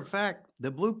matter of fact,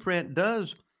 the blueprint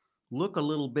does look a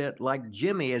little bit like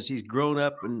Jimmy as he's grown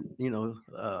up and,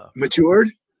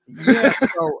 matured. Yeah.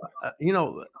 So,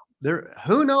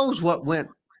 who knows what went,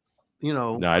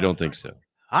 No, I don't think so.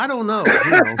 I don't know.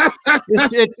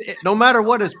 No matter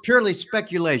what, it's purely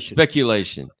speculation.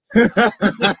 Speculation.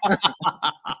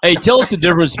 Hey, tell us the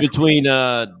difference between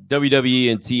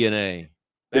WWE and TNA.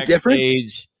 The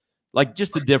difference? Like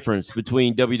just the difference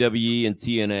between WWE and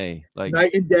TNA. Like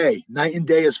night and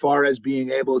day as far as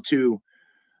being able to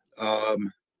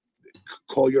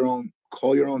call your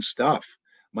own stuff.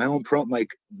 My own promo, like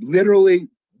literally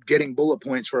getting bullet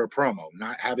points for a promo,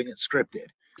 not having it scripted.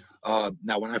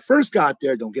 Now, when I first got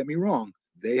there, don't get me wrong,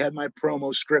 they had my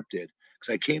promo scripted because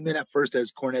I came in at first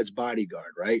as Cornette's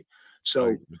bodyguard, right?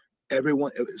 So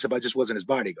everyone, except I just wasn't his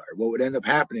bodyguard. What would end up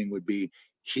happening would be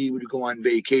he would go on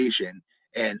vacation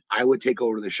and I would take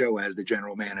over the show as the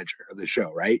general manager of the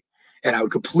show, right? And I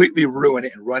would completely ruin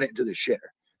it and run it into the shitter.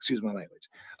 Excuse my language.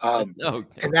 And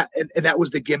that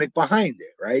was the gimmick behind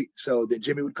it, right? So that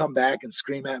Jimmy would come back and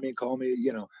scream at me and call me,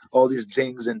 all these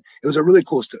things. And it was a really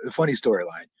cool, funny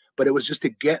storyline. But it was just to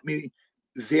get me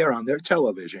there on their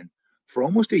television for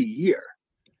almost a year.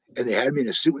 And they had me in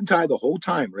a suit and tie the whole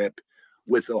time, Rip,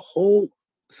 with the whole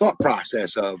thought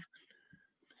process of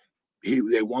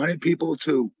they wanted people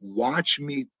to watch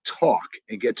me talk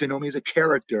and get to know me as a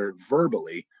character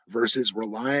verbally versus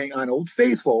relying on Old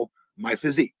Faithful, my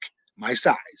physique, my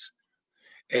size.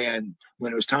 And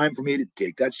when it was time for me to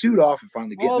take that suit off and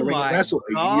finally get in the ring and wrestle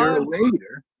a year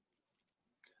later,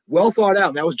 well thought out.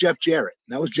 And that was Jeff Jarrett.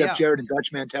 And that was Jeff Jarrett and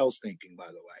Dutch Mantel's thinking, by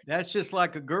the way. That's just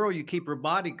like a girl. You keep her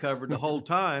body covered the whole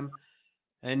time.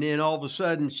 And then all of a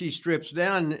sudden she strips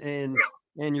down and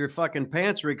your fucking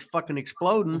pants are fucking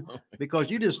exploding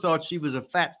because you just thought she was a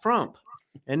fat frump.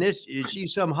 And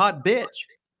she's some hot bitch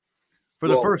for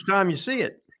the first time you see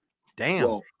it.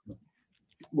 Damn.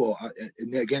 Well,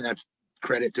 and again, that's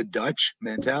credit to Dutch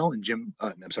Mantel and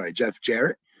Jeff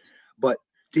Jarrett. But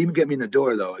to even get me in the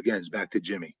door, though, again, it's back to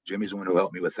Jimmy. Jimmy's the one who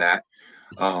helped me with that.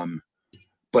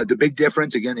 But the big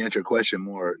difference, again, to answer your question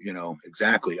more,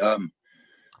 exactly.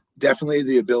 Definitely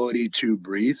the ability to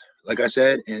breathe, like I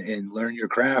said, and learn your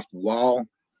craft while,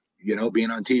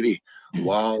 being on TV,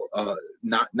 while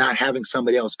not having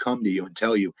somebody else come to you and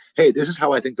tell you, hey, this is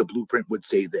how I think the blueprint would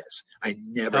say this. I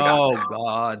never got that. Oh,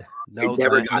 God. No, I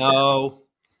never got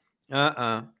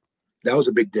that. That was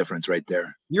a big difference right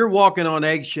there. You're walking on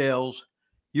eggshells.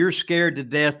 You're scared to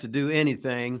death to do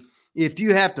anything. If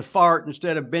you have to fart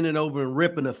instead of bending over and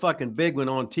ripping a fucking big one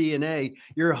on TNA,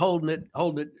 you're holding it,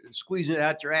 squeezing it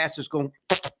out your ass. It's going,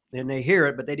 and they hear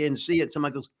it, but they didn't see it.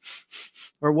 Somebody goes,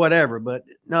 or whatever. But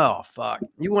no, fuck.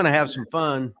 You want to have some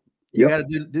fun. You got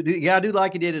to do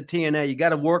like you did at TNA. You got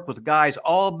to work with guys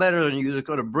all better than you. That's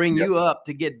going to bring you up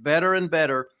to get better and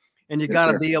better. And you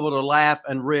got to be able to laugh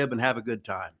and rib and have a good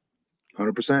time.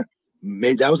 100%.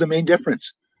 That was the main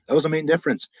difference. That was the main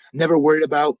difference. Never worried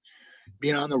about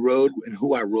being on the road and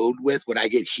who I rode with. Would I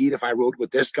get heat if I rode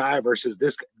with this guy versus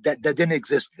this guy? That didn't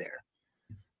exist there.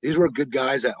 These were good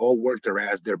guys that all worked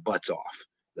their butts off.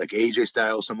 Like AJ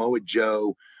Styles, Samoa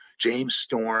Joe, James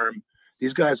Storm.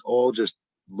 These guys all just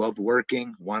loved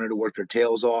working, wanted to work their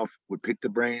tails off, would pick the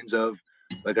brains of,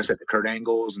 like I said, the Kurt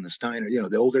Angles and the Steiner,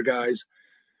 the older guys.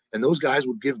 And those guys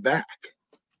would give back,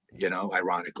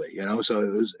 ironically,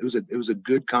 so it was a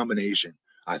good combination,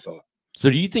 I thought. So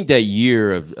do you think that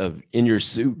year of in your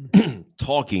suit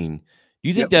talking, do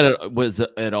you think that it was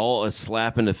at all a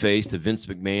slap in the face to Vince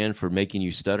McMahon for making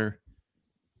you stutter?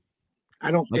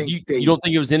 I don't think you don't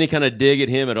think it was any kind of dig at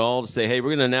him at all to say, hey, we're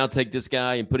going to now take this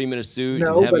guy and put him in a suit.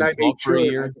 No, but I made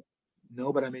sure.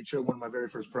 But I made sure one of my very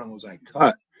first promos I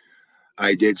cut,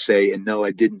 I did say, and no,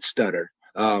 I didn't stutter.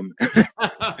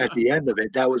 At the end of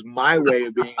it, that was my way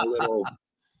of being a little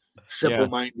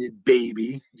simple-minded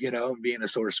baby, being a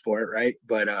sore sport, right?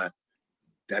 But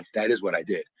that is what I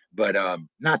did. But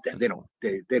not them. They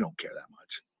don't care that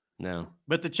much. No.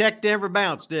 But the check never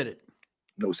bounced, did it?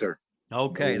 No, sir.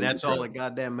 Okay, that's all that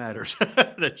goddamn matters.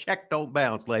 The check don't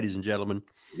bounce, ladies and gentlemen.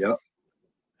 Yep.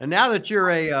 And now that you're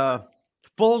a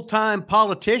full-time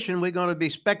politician, we're going to be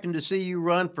expecting to see you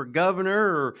run for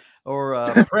governor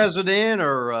or president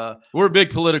or we're a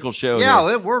big political show. Yeah,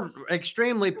 yes. We're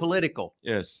extremely political.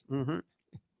 Yes. Mm-hmm.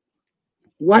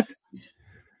 What?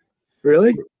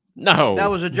 Really? No, that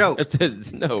was a joke.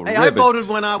 No. Hey, I voted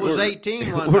when I was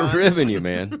 18. We're ribbing you,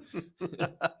 man.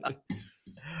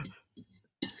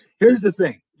 Here's the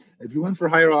thing: if you went for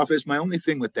higher office, my only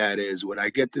thing with that is, would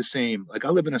I get the same? Like, I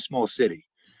live in a small city,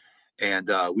 and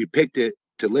we picked it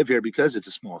to live here because it's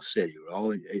a small city.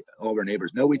 All of our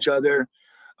neighbors know each other.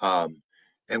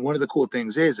 And one of the cool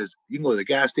things is you can go to the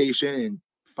gas station and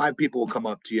 5 people will come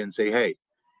up to you and say, hey,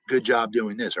 good job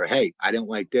doing this, or hey, I didn't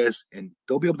like this. And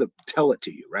they'll be able to tell it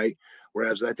to you, right?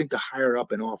 Whereas I think the higher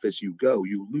up in office you go,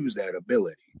 you lose that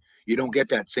ability. You don't get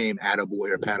that same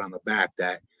attaboy or pat on the back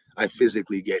that I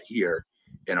physically get here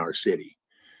in our city,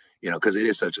 because it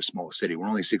is such a small city. We're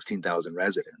only 16,000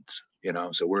 residents,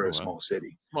 so we're a small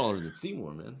city. Smaller than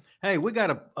Seymour, man. Hey, we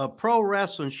got a pro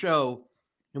wrestling show,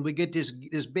 and we get this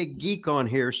big geek on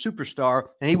here, Superstar,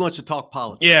 and he wants to talk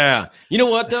politics. Yeah. You know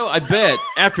what, though? I bet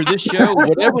after this show,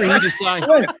 whatever he decides,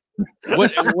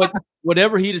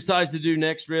 whatever he decides to do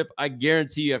next, Rip, I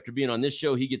guarantee you after being on this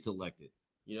show, he gets elected.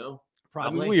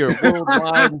 Probably. I mean, we are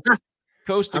worldwide,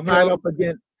 coast to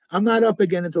coast. I'm not up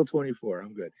again until 24.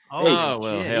 I'm good. Oh,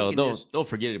 well, hell, don't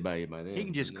forget about you by then. He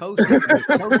can just coast.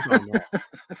 On that.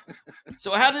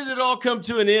 So how did it all come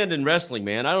to an end in wrestling,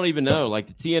 man? I don't even know. Like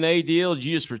the TNA deal, did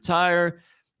you just retire?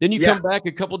 Then you come back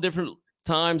a couple different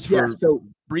times for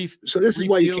brief. So this is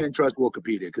why you can't trust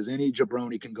Wikipedia, because any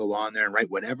jabroni can go on there and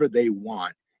write whatever they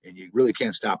want, and you really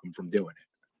can't stop them from doing it.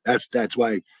 That's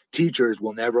why teachers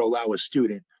will never allow a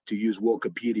student to use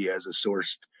Wikipedia as a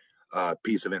source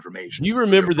piece of information. You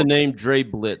remember the name Dre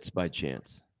Blitz by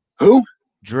chance? Who?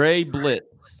 Dre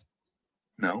Blitz.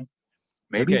 No.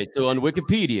 Maybe. Okay, so on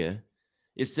Wikipedia,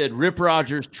 it said Rip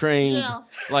Rogers trained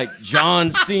like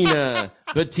John Cena,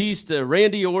 Batista,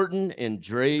 Randy Orton, and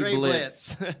Dre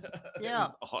Blitz. Yeah.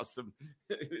 Awesome.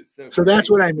 So that's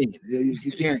what I mean.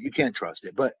 You can't trust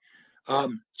it. But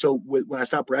so when I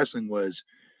stopped wrestling was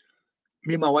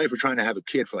me and my wife were trying to have a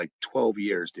kid for like 12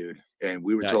 years, dude. And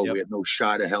we were told we had no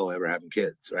shot of hell ever having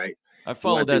kids, right? I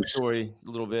followed that story a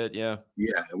little bit, yeah.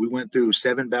 Yeah, we went through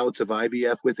 7 bouts of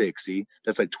IVF with ICSI.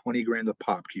 That's like 20 grand a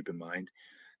pop, keep in mind.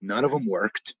 None of them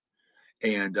worked.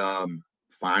 And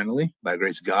finally, by the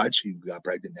grace of God, she got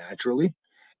pregnant naturally.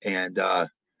 And I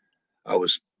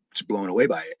was just blown away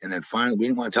by it. And then finally, we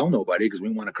didn't want to tell nobody because we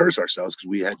didn't want to curse ourselves because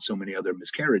we had so many other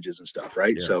miscarriages and stuff,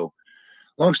 right? Yeah. So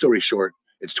long story short,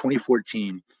 it's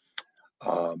 2014.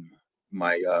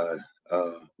 My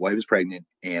wife is pregnant,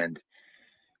 and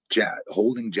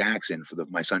holding Jackson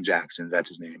my son Jackson, that's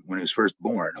his name, when he was first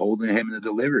born, holding him in the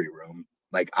delivery room.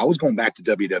 Like, I was going back to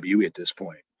WWE at this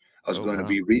point. I was going to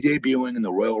be re-debuting in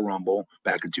the Royal Rumble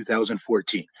back in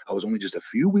 2014. I was only just a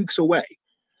few weeks away.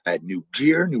 I had new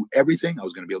gear, new everything. I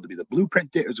was going to be able to be the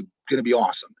blueprint there. It was going to be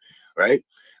awesome, right?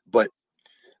 But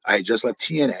I had just left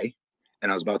TNA,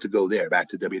 and I was about to go there, back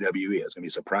to WWE. I was going to be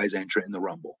a surprise entrant in the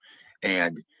Rumble.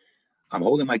 And I'm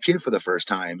holding my kid for the first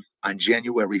time on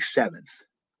January 7th.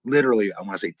 Literally, I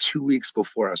want to say 2 weeks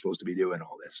before I was supposed to be doing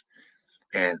all this.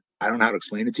 And I don't know how to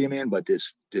explain it to you, man, but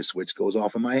this switch goes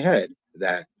off in my head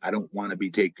that I don't want to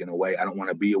be taken away. I don't want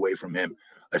to be away from him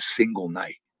a single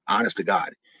night, honest to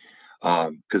God,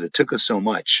 because it took us so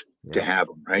much to have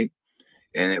him, right?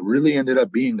 And it really ended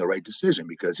up being the right decision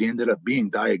because he ended up being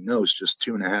diagnosed just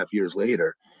 2.5 years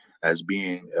later as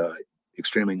being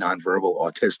extremely nonverbal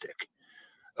autistic.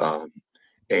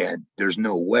 And there's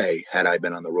no way, had I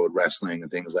been on the road wrestling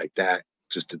and things like that,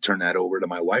 just to turn that over to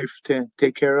my wife to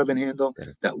take care of and handle,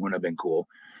 that wouldn't have been cool.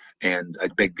 And I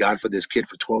begged God for this kid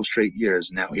for 12 straight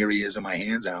years. Now here he is in my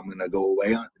hands, and I'm going to go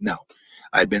away on. No,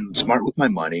 I've been smart with my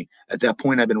money. At that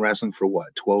point, I've been wrestling for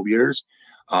what, 12 years?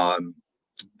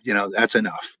 You know, that's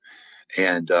enough.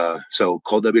 And so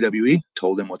called WWE,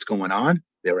 told them what's going on.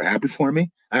 They were happy for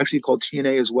me. I actually called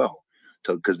TNA as well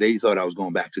because they thought I was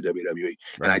going back to WWE. Right.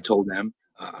 And I told them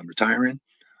I'm retiring.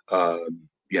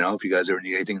 You know, if you guys ever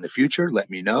need anything in the future, let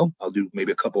me know. I'll do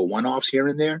maybe a couple of one-offs here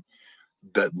and there,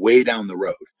 but way down the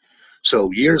road.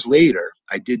 So years later,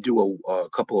 I did do a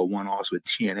couple of one-offs with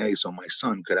TNA so my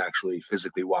son could actually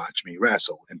physically watch me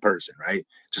wrestle in person, right?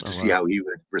 Just to see how he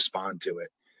would respond to it.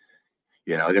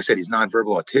 You know, like I said, he's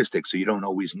nonverbal autistic, so you don't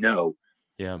always know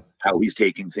how he's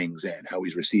taking things in, how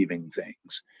he's receiving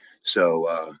things.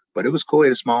 So, but it was cool. He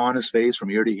had a smile on his face from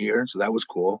ear to ear, so that was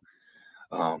cool.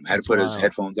 Had to put his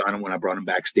headphones on him when I brought him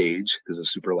backstage because it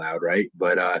was super loud, right?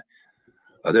 But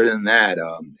other than that,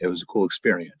 it was a cool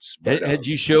experience. But, had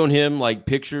you shown him like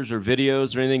pictures or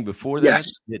videos or anything before that?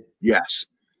 Yes,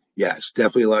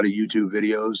 definitely a lot of YouTube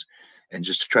videos, and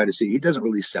just to try to see. He doesn't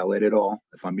really sell it at all,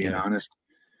 if I'm being honest.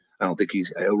 I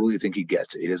really think he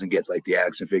gets it. He doesn't get like the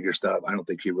action figure stuff. I don't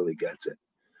think he really gets it.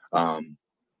 You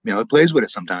know, he plays with it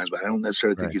sometimes, but I don't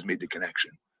necessarily think he's made the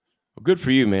connection. Well, good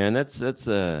for you, man. That's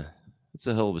a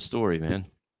hell of a story, man.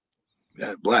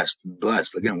 Yeah, blessed.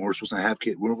 Again, we're supposed to have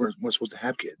kids. We're supposed to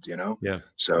have kids, you know? Yeah.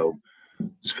 So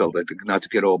just felt like, not to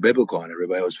get all biblical on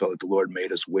everybody, I always felt like the Lord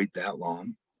made us wait that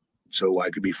long so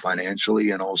I could be financially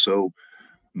and also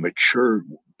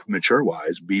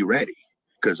mature-wise, be ready.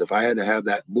 Because if I had to have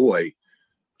that boy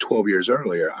 12 years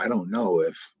earlier, I don't know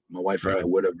if my wife and I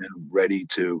would have been ready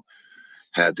to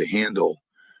have to handle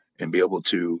and be able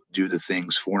to do the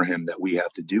things for him that we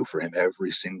have to do for him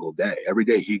every single day. Every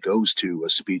day he goes to a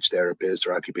speech therapist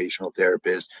or occupational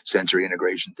therapist, sensory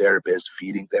integration therapist,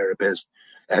 feeding therapist.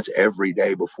 That's every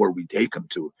day before we take him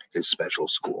to his special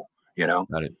school, you know?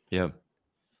 Got it. Yeah.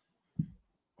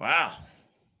 Wow.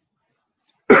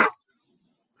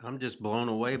 I'm just blown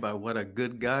away by what a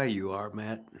good guy you are,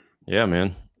 Matt. Yeah,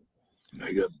 man.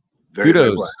 Very Kudos.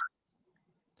 Very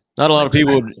not a lot of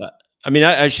people. I mean,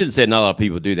 I shouldn't say not a lot of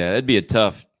people do that. It'd be a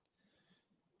tough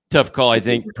call, I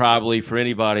think, probably for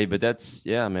anybody. But that's,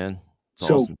 yeah, man. It's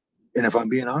awesome. And if I'm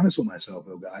being honest with myself,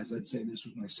 though, guys, let's say this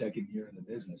was my second year in the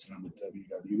business, and I'm with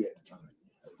WWE at the time.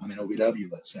 I'm in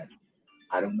OVW, let's say.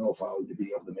 I don't know if I would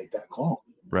be able to make that call.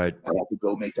 Right. I'd have to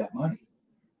go make that money.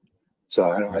 So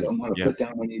I don't want to put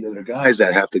down any other guys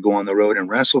that have to go on the road and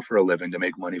wrestle for a living to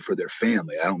make money for their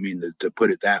family. I don't mean to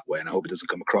put it that way, and I hope it doesn't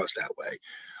come across that way.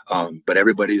 But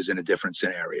everybody's in a different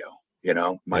scenario. You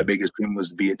know, my biggest dream was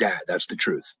to be a dad. That's the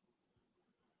truth.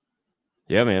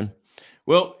 Yeah, man.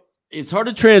 Well, it's hard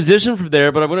to transition from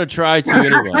there, but I'm going to try to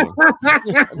anyway.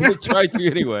 I'm going to try to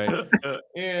anyway.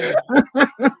 And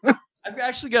I've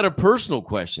actually got a personal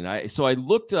question. So I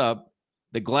looked up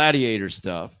the Gladiator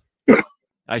stuff.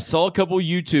 I saw a couple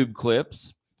YouTube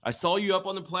clips. I saw you up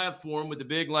on the platform with the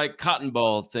big like cotton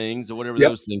ball things or whatever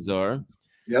those things are.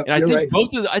 Yeah, and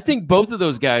I think both of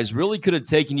those guys really could have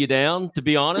taken you down. To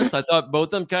be honest, I thought both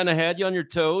of them kind of had you on your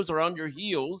toes or on your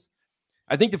heels.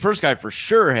 I think the first guy for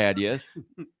sure had you.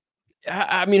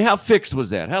 I mean, how fixed was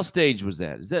that? How staged was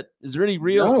that? Is there any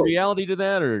reality to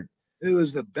that, or? It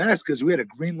was the best because we had a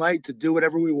green light to do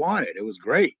whatever we wanted. It was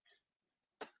great.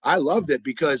 I loved it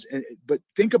because, but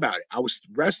think about it. I was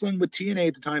wrestling with TNA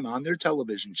at the time on their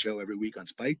television show every week on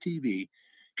Spike TV.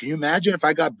 Can you imagine if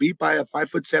I got beat by a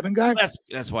 5'7" guy?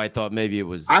 That's why I thought maybe it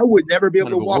was. I would never be able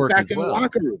to walk back in the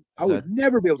locker room. I would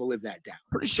never be able to live that down.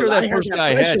 Pretty sure that first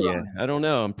guy had you. I don't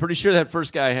know. I'm pretty sure that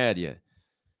first guy had you.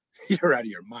 You're out of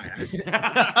your mind.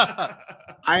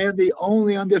 I am the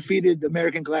only undefeated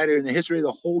American gladiator in the history of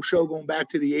the whole show going back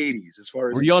to the 80s. As far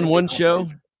as were you on one show?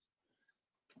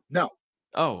 No.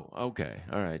 Oh, okay.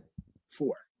 All right.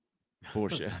 Four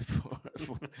shows.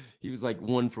 He was like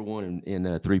 1 for 1 in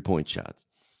 3-point shots.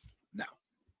 No.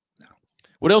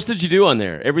 What else did you do on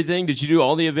there? Everything? Did you do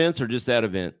all the events or just that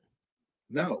event?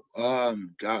 No. God,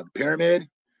 the pyramid.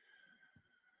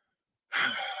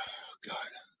 God,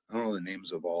 I don't know the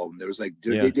names of all of them. There was like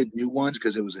they did new ones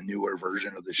because it was a newer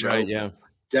version of the show. Right, yeah.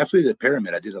 Definitely the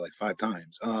pyramid. I did it like 5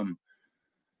 times.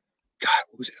 God,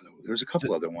 what was the other one? There was a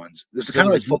couple other ones. This is kind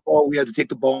of like football. We had to take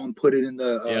the ball and put it in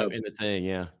the in the thing,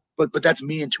 yeah. But that's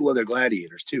me and 2 other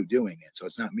gladiators too doing it. So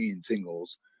it's not me in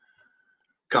singles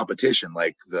competition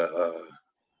like the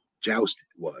joust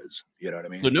was. You know what I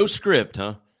mean? So no script,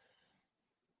 huh?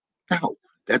 No,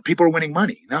 that people are winning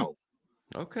money. No.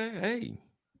 Okay, hey.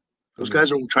 Those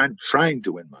guys are trying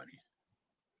to win money.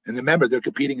 And remember, they're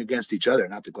competing against each other,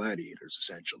 not the gladiators,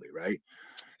 essentially, right?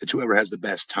 It's whoever has the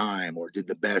best time or did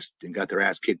the best and got their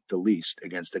ass kicked the least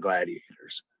against the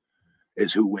gladiators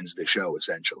is who wins the show,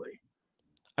 essentially.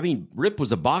 I mean, Rip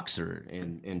was a boxer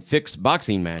and fixed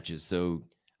boxing matches, so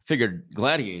I figured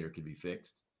gladiator could be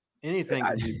fixed. Anything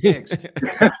can be fixed.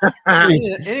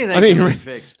 Anything can be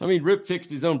fixed. I mean, Rip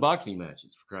fixed his own boxing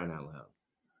matches, for crying out loud.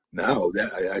 No,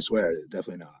 I swear,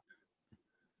 definitely not.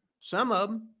 Some of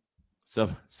them.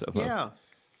 Some yeah.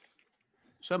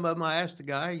 Some of them I asked the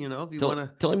guy, you know, if you want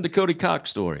to tell him the Cody Cox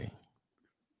story.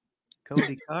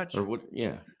 Cody Cox? Or what?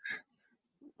 Yeah.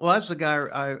 Well, that's the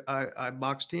guy I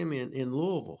boxed him in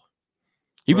Louisville.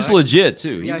 He was legit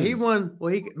too. He won.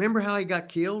 Well, remember how he got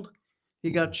killed? He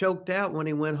got choked out when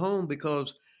he went home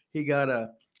because he got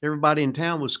everybody in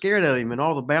town was scared of him, and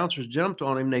all the bouncers jumped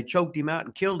on him. They choked him out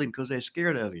and killed him because they're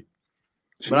scared of him.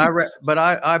 But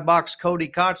I boxed Cody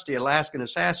Cox, the Alaskan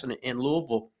assassin, in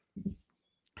Louisville.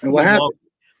 And what happened?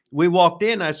 We walked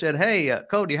in. I said, "Hey,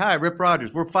 Cody, hi, Rip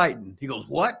Rogers. We're fighting." He goes,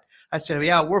 "What?" I said,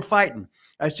 "Yeah, we're fighting."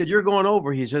 I said, "You're going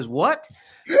over." He says, "What?"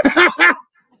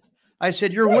 I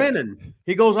said, "You're winning."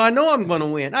 He goes, "I know I'm going to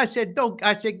win." I said, "Don't."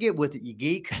 I said, "Get with it, you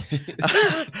geek."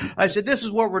 I said, "This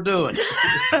is what we're doing."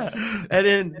 And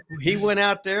then he went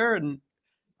out there, and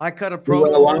I cut a promo. He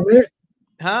went along with it?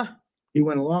 Huh? He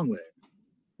went along with it.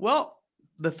 Well,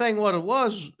 the thing, what it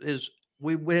was, is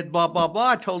we had blah, blah, blah.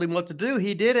 I told him what to do.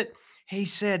 He did it. He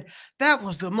said, "That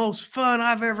was the most fun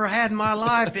I've ever had in my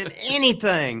life in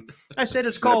anything." I said,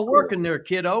 "It's called working there,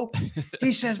 kiddo."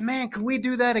 He says, "Man, can we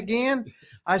do that again?"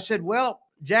 I said, "Well,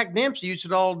 Jack Dempsey used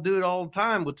to do it all the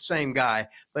time with the same guy,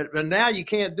 but now you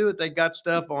can't do it. They got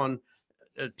stuff on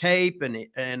tape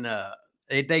and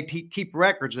they keep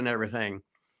records and everything."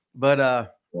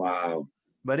 But wow.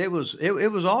 But it was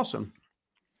awesome.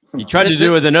 You tried to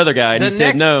do it with another guy, and he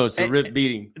said no, so Rip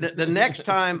beat him. The next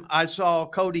time I saw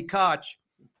Cody Koch,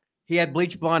 he had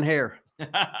bleach blonde hair.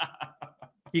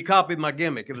 He copied my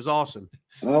gimmick. It was awesome.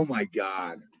 Oh, my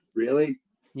God. Really?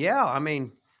 Yeah, I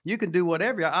mean, you can do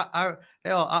whatever.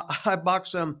 I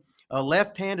boxed a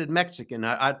left-handed Mexican.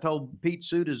 I told Pete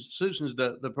Susan's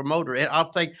the promoter,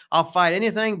 I'll fight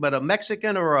anything but a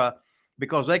Mexican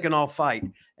because they can all fight,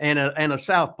 and a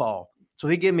southpaw. So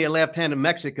he gave me a left-handed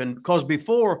Mexican because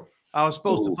before I was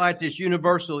supposed to fight this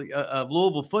University of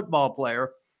Louisville football player,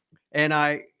 and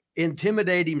I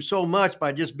intimidated him so much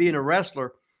by just being a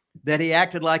wrestler that he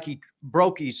acted like he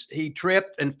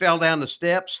tripped and fell down the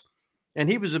steps. And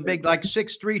he was a big, like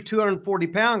 6'3",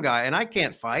 240-pound guy, and I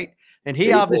can't fight. And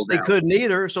he obviously couldn't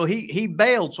either, so he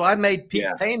bailed. So I made Pete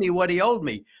pay me what he owed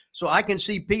me. So I can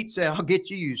see Pete say, "I'll get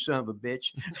you, you son of a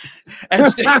bitch."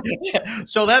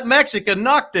 So that Mexican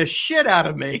knocked the shit out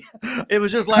of me. It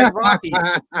was just like Rocky,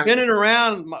 spinning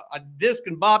around,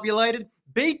 discombobulated,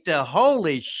 beat the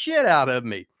holy shit out of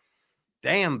me.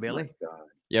 Damn, Billy.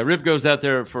 Yeah, Rip goes out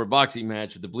there for a boxing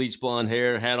match with the bleach blonde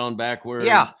hair, hat on backwards.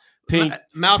 Yeah. Pink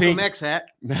Malcolm X hat.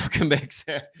 Malcolm X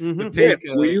hat. Mm-hmm. The pink,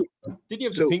 did you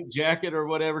have the pink jacket or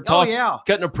whatever? Cutting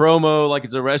a promo like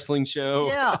it's a wrestling show.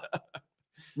 Yeah.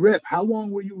 Rip, how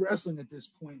long were you wrestling at this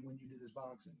point when you did this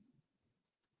boxing?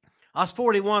 I was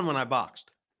 41 when I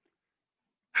boxed.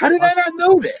 How did I not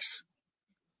know this?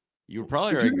 You were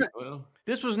probably right. Well,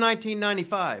 this was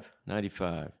 1995.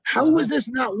 95. How was this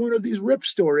not one of these Rip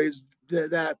stories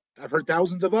that I've heard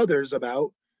thousands of others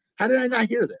about? How did I not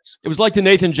hear this? It was like the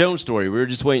Nathan Jones story. We were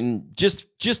just waiting just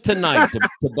tonight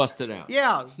to bust it out.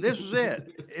 Yeah, this was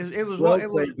it. It was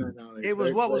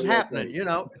what was happening, you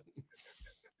know.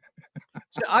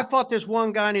 So I fought this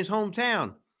one guy in his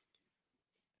hometown,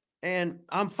 and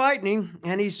I'm fighting him,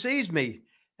 and he sees me,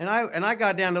 and I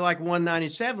got down to like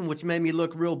 197, which made me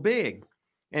look real big.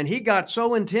 And he got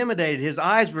so intimidated, his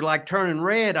eyes were like turning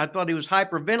red. I thought he was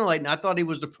hyperventilating. I thought he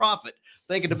was the prophet,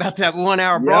 thinking about that 1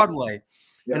 hour Broadway.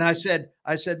 Yep. And I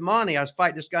said, Monty, I was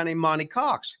fighting this guy named Monty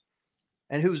Cox,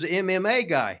 and who's the MMA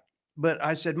guy. But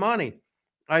I said, Monty,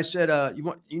 I said,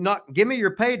 give me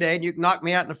your payday and you can knock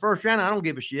me out in the first round. I don't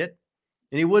give a shit.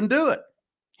 And he wouldn't do it.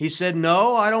 He said,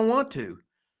 no, I don't want to.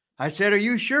 I said, are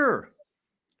you sure?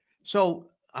 So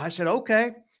I said,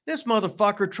 okay. This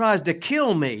motherfucker tries to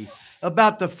kill me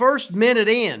about the first minute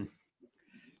in.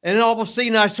 And then all of a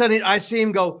sudden I see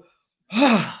him go,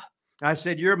 I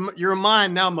said, you're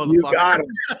mine now, motherfucker. You got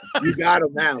him. You got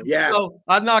him now. Yeah. So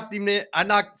I knocked him in. I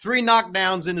knocked 3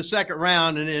 knockdowns in the second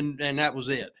round, and that was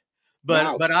it.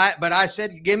 But I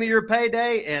said, give me your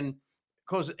payday. And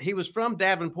because he was from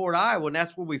Davenport, Iowa, and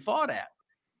that's where we fought at.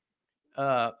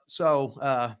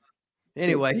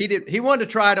 Anyway, he wanted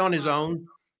to try it on his own.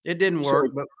 It didn't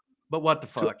work, but what the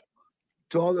fuck?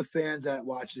 To all the fans that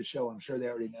watch the show, I'm sure they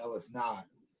already know. If not,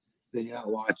 then you're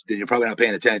not watching. Then you're probably not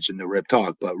paying attention to Rip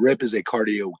talk. But Rip is a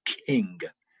cardio king.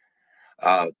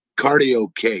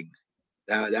 Cardio king.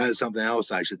 That is something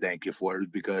else I should thank you for,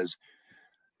 because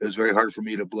it was very hard for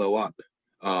me to blow up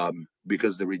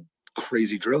because of the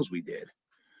crazy drills we did.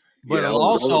 But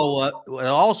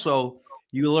also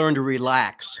you learn to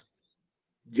relax.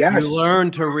 Yes. You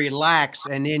learn to relax,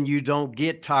 and then you don't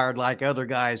get tired like other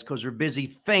guys because they're busy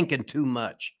thinking too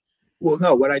much. Well,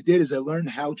 no, what I did is I learned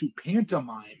how to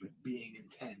pantomime being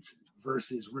intense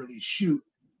versus really shoot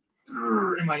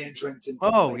in my entrance. And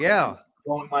blowing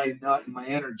my nut and my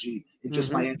energy in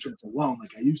just my entrance alone,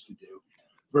 like I used to do,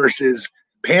 versus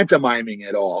pantomiming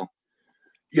it all.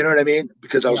 You know what I mean?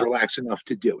 Because I was relaxed enough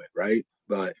to do it, right?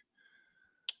 But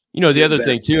you know, the other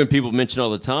thing too, and people mention all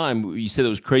the time, you said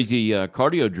those crazy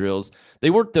cardio drills. They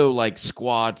weren't though like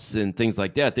squats and things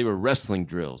like that. They were wrestling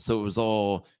drills. So it was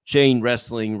all chain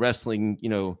wrestling. You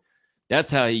know,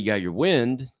 that's how you got your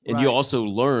wind. And you also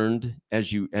learned as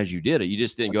you did it. You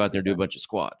just didn't go out there and do a bunch of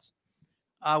squats.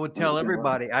 I would tell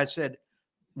everybody, I said,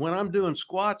 when I'm doing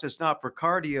squats, it's not for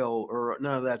cardio or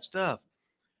none of that stuff.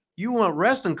 You want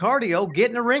wrestling cardio, get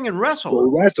in the ring and wrestle.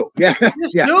 Wrestle. Yeah.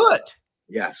 Just do it.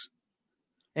 Yes.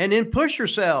 And then push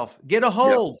yourself, get a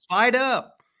hold, fight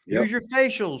up, use your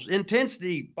facials,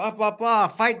 intensity, blah, blah, blah,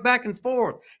 fight back and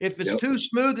forth. If it's too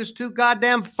smooth, it's too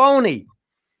goddamn phony.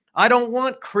 I don't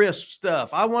want crisp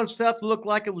stuff. I want stuff to look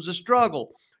like it was a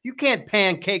struggle. You can't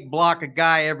pancake block a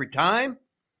guy every time.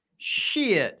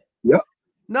 Shit. Yep.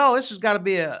 No, this has got to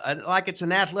be like it's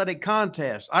an athletic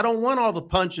contest. I don't want all the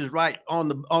punches right on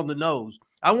the nose.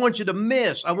 I want you to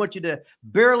miss. I want you to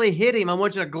barely hit him. I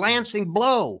want you to glancing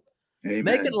blow. Amen.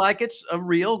 Make it like it's a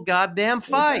real goddamn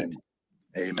fight.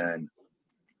 Amen.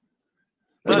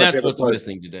 And that's what's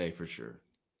missing today for sure.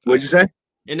 What'd you say?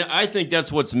 And I think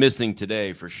that's what's missing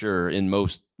today for sure in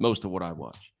most of what I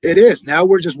watch. It is. Now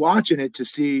we're just watching it to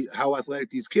see how athletic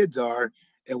these kids are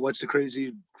and what's the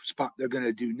crazy spot they're going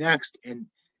to do next. And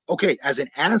okay, as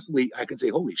an athlete, I can say,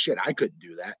 holy shit, I couldn't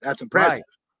do that. That's impressive.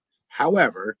 Right.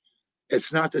 However,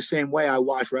 it's not the same way I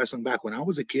watched wrestling back when I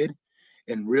was a kid.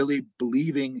 And really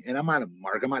believing, and I'm not a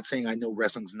mark. I'm not saying I know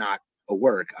wrestling's not a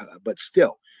work, but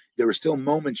still, there are still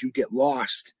moments you get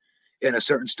lost in a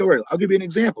certain story. I'll give you an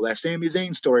example. That Sami Zayn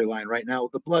storyline right now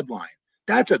with the Bloodline.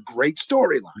 That's a great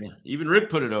storyline. Yeah. Even Rick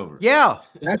put it over. Yeah,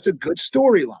 that's a good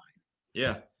storyline.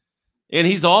 Yeah, and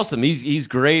he's awesome. He's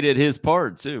great at his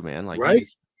part too, man. Like right.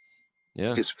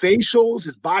 Yeah, his facials,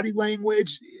 his body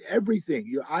language, everything.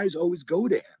 Your eyes always go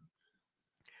to him.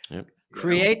 Yep.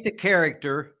 Create the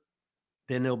character.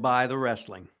 Then they'll buy the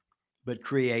wrestling, but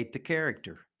create the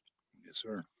character. Yes,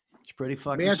 sir. It's pretty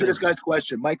fucking. Let me answer this guy's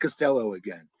question. Mike Costello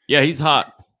again. Yeah, he's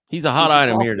hot. He's a hot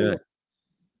item here today.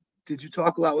 Did you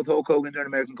talk a lot with Hulk Hogan during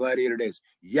American Gladiator days?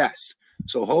 Yes.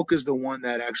 So Hulk is the one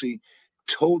that actually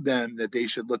told them that they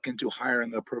should look into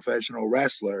hiring a professional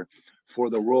wrestler for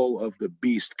the role of the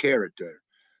Beast character.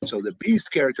 So the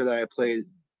Beast character that I played,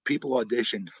 people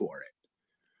auditioned for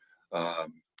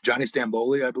it. Johnny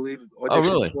Stamboli, I believe,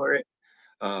 auditioned for it.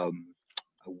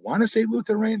 I want to say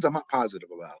Luther Reigns. I'm not positive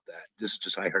about that. This is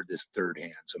just, I heard this third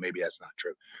hand, so maybe that's not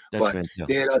true. But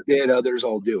they had others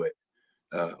all do it,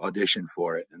 audition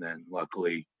for it. And then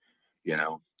luckily, you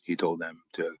know, he told them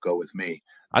to go with me.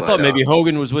 I thought maybe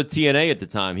Hogan was with TNA at the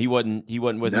time. He wasn't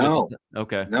with. No.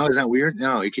 Okay. No, is that weird?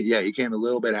 No, he came a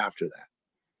little bit after that.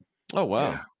 Oh,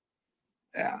 wow.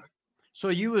 Yeah. So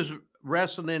you was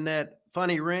wrestling in that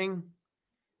funny ring?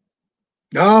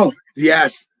 Oh,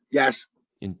 yes.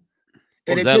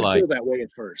 And it did feel that way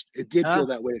at first. It did feel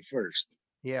that way at first.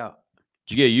 Yeah.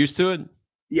 Did you get used to it?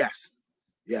 Yes.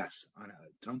 On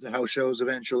tons of house shows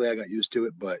eventually I got used to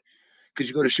it, but because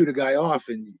you go to shoot a guy off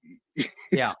and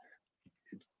yeah.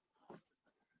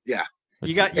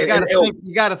 You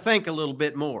got to think a little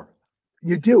bit more.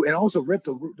 You do, and also Rip,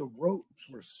 the ropes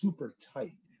were super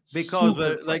tight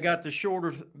because they got the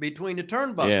shorter between the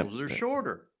turnbuckles. Yeah. They're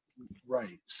shorter,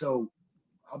 right? So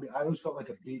I always felt like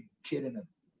a big kid in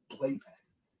a playpen.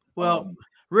 Well,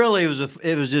 really,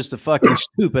 it was just a fucking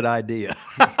stupid idea.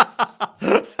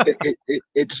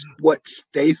 It's what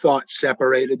they thought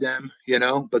separated them, you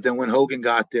know. But then when Hogan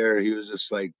got there, he was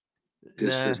just like,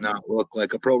 "This does not look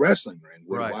like a pro wrestling ring.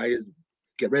 Right. Why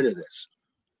get rid of this?"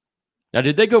 Now,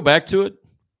 did they go back to it?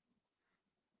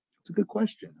 It's a good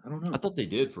question. I don't know. I thought they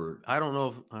did I don't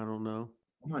know.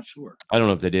 I'm not sure. I don't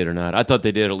know if they did or not. I thought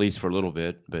they did at least for a little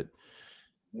bit, but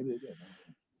maybe they did.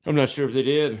 I'm not sure if they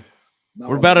did. No,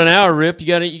 we're about an hour, Rip. You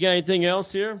got anything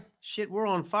else here? Shit, we're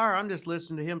on fire. I'm just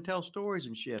listening to him tell stories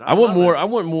and shit. I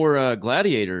want more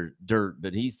gladiator dirt,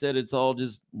 but he said it's all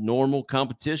just normal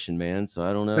competition, man. So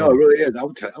I don't know. No, it really is.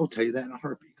 I'll tell you that in a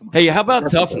heartbeat. Come on. Hey, how about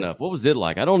Tough Enough? What was it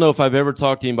like? I don't know if I've ever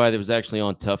talked to anybody that was actually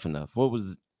on Tough Enough. What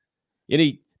was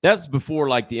that's before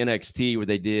like the NXT where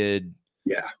they did,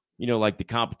 you know, like the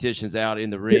competitions out in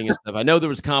the ring and stuff. I know there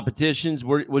was competitions.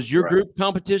 Was your group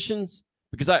competitions?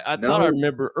 Because I thought I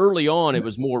remember early on it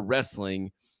was more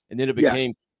wrestling, and then it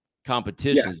became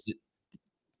competitions. Yes.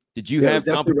 Did you have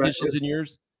competitions in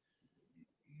yours?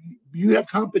 You have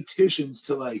competitions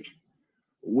to like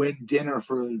win dinner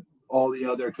for all the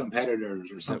other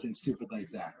competitors or something stupid like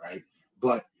that, right?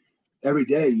 But every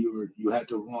day you had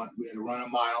to run. We had to run a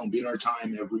mile and beat our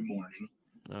time every morning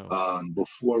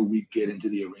before we get into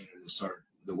the arena to start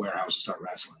the warehouse to start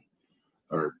wrestling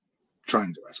or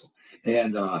trying to wrestle,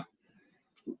 and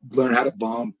learn how to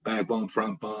bump, back bump,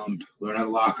 front bump, learn how to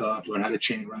lock up, learn how to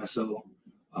chain wrestle,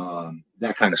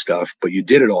 that kind of stuff. But you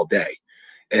did it all day.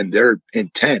 And their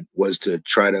intent was to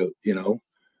try to, you know,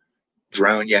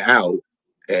 drown you out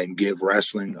and give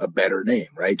wrestling a better name,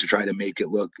 right? To try to make it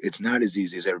look, it's not as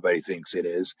easy as everybody thinks it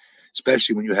is,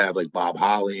 especially when you have like Bob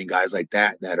Holly and guys like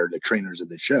that are the trainers of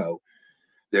the show.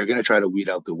 They're going to try to weed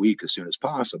out the weak as soon as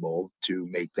possible to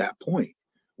make that point,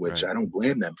 which I don't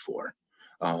blame them for.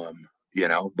 You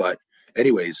know, but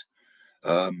anyways,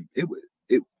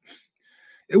 it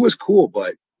was cool,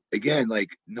 but again,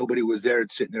 like nobody was there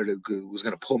sitting there was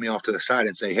going to pull me off to the side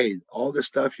and say, "Hey, all this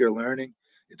stuff you're learning,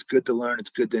 it's good to learn, it's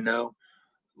good to know."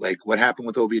 Like what happened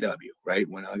with OVW, right?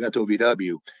 When I got to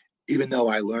OVW, even though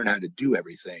I learned how to do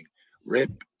everything,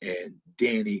 Rip and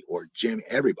Danny or Jim,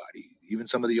 everybody, even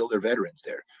some of the older veterans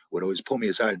there would always pull me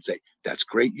aside and say, "That's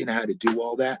great. You know how to do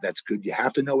all that. That's good. You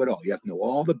have to know it all. You have to know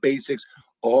all the basics,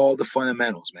 all the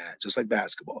fundamentals, man, just like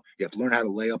basketball. You have to learn how to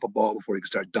lay up a ball before you can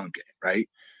start dunking it, right?"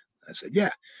 I said,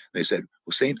 "Yeah." They said,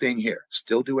 "Well, same thing here.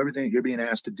 Still do everything that you're being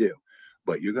asked to do,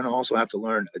 but you're going to also have to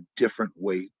learn a different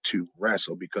way to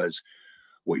wrestle because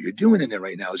what you're doing in there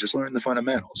right now is just learning the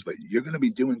fundamentals, but you're going to be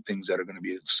doing things that are going to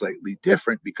be slightly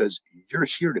different because you're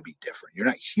here to be different. You're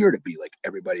not here to be like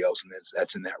everybody else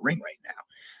that's in that ring right now."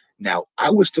 Now, I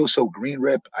was still so green,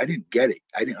 Rip. I didn't get it.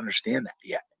 I didn't understand that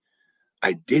yet.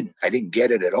 I didn't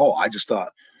get it at all. I just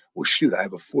thought, well, shoot, I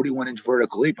have a 41-inch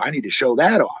vertical leap. I need to show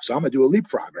that off. So I'm going to do a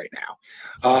leapfrog right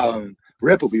now.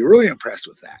 Rip will be really impressed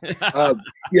with that.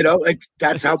 You know, like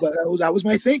that's how that was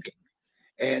my thinking.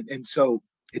 And so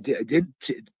it didn't,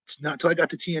 it's not until I got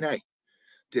to TNA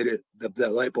did the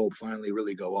light bulb finally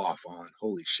really go off on,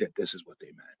 holy shit, this is what they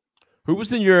meant. Who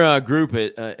was in your group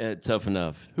at Tough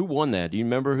Enough? Who won that? Do you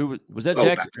remember who was that?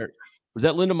 Jackie, was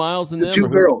that Linda Miles and the them? Two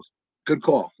girls. Good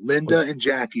call. Linda and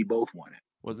Jackie both won it.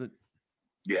 Was it?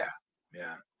 Yeah.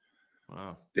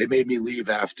 Wow. They made me leave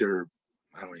after,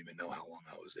 I don't even know how long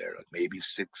I was there, like maybe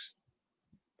 6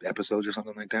 episodes or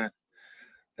something like that.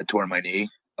 I tore my knee.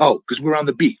 Oh, because we were on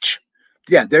the beach.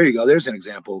 Yeah, there you go. There's an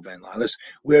example of Van Lawless.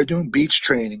 We were doing beach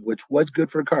training, which was good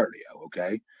for cardio,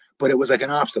 okay? But it was like an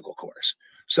obstacle course.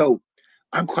 So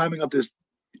I'm climbing up this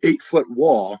 8-foot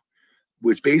wall,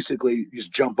 which basically you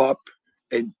just jump up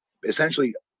and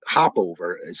essentially hop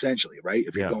over, essentially, right?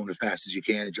 If you're going as fast as you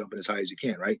can and jumping as high as you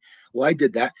can, right? Well, I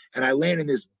did that, and I landed in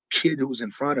this kid who was in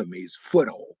front of me's foot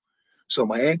hole. So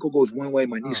my ankle goes one way,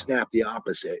 my knee snapped the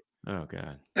opposite. Oh,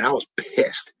 God. And I was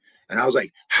pissed. And I was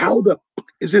like, how the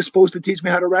is this supposed to teach me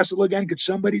how to wrestle again? Could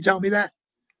somebody tell me that?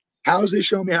 How is this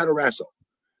showing me how to wrestle?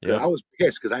 I was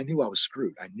pissed because I knew I was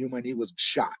screwed. I knew my knee was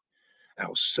shot. And I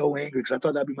was so angry because I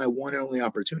thought that'd be my one and only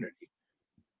opportunity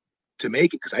to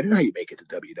make it, because I didn't know how you make it to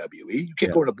WWE. You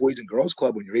can't go to a Boys and Girls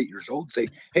Club when you're 8 years old and say,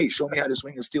 hey, show me how to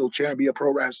swing a steel chair and be a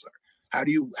pro wrestler. How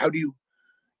do you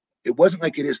it wasn't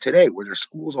like it is today where there's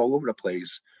schools all over the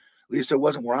place. At least there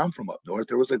wasn't where I'm from up north.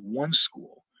 There was like one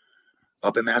school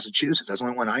up in Massachusetts. That's the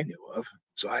only one I knew of.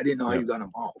 So I didn't know how you got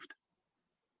involved.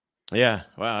 Yeah.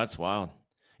 Wow, that's wild.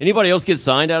 Anybody else get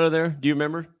signed out of there? Do you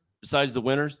remember, besides the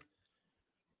winners?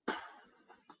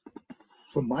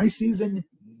 From my season?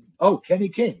 Oh, Kenny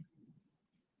King.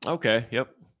 Okay. Yep.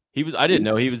 He was. I didn't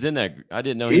know he was in that. I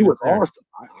didn't know he was awesome.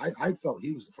 I felt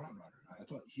he was the front runner. I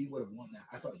thought he would have won that.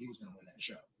 I thought he was going to win that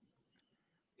show.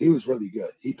 He was really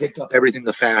good. He picked up everything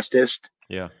the fastest.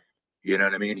 Yeah. You know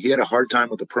what I mean? He had a hard time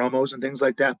with the promos and things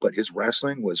like that, but his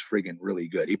wrestling was friggin' really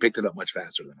good. He picked it up much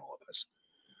faster than all of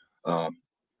us.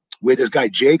 With this guy,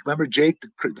 Jake. Remember Jake,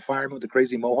 the fireman with the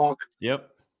crazy mohawk? Yep.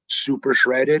 Super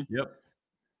shredded. Yep.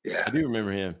 Yeah. I do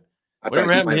remember him.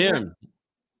 Whatever happened to him?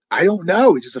 I don't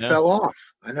know. He just fell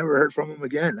off. I never heard from him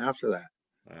again after that.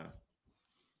 Yeah.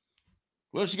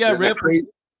 What else you got, Rip?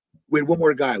 We had one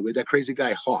more guy. We had that crazy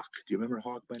guy, Hawk. Do you remember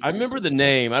Hawk? I remember the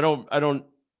name. I don't.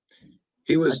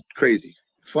 He was crazy.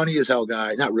 Funny as hell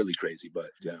guy. Not really crazy, but,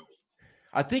 you know.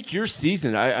 I think your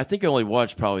season, I think I only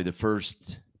watched probably the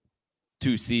first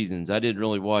 2 seasons. I didn't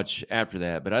really watch after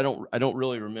that, but I don't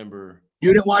really remember.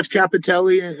 You didn't watch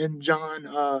Capitelli and John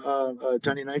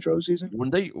Tony Nitro season?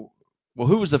 Well,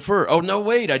 who was the first? Oh, no,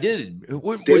 wait, I did. They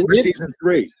were season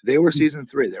 3. They were season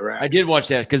 3. They were. I did watch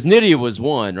that because Nydia was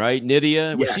one, right?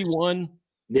 Nydia, was she one?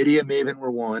 Nydia, Maven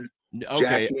were one.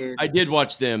 Okay, I did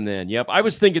watch them then. Yep, I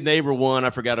was thinking they were one. I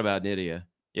forgot about Nydia.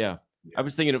 Yeah, I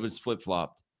was thinking it was flip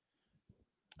flopped.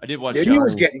 I did watch. Nydia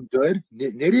was getting good.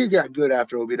 Nydia got good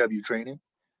after OVW training.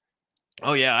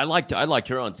 Oh yeah, I liked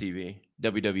her on TV,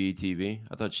 WWE TV.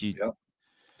 I thought she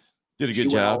did a good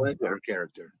job. All into her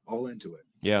character, all into it.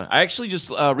 Yeah, I actually just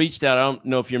reached out. I don't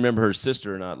know if you remember her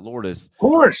sister or not, Lourdes. Of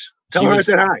course. Tell her I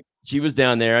said hi. She was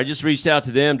down there. I just reached out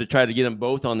to them to try to get them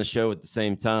both on the show at the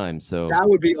same time. So that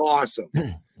would be awesome.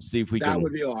 See if we can. That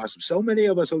would be awesome. So many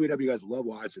of us OVW guys love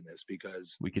watching this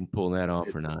because we can pull that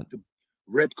off or not.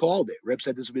 Rip called it. Rip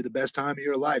said this would be the best time of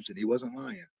your lives, and he wasn't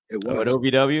lying. It was. At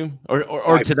OVW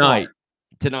or tonight.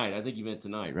 Tonight. I think you meant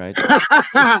tonight, right?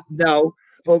 No,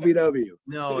 OVW.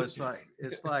 No,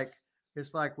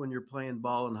 it's like when you're playing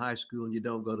ball in high school and you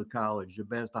don't go to college.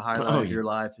 The highlight of your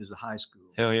life is the high school.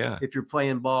 Hell yeah. If you're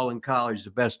playing ball in college,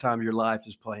 the best time of your life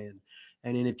is playing.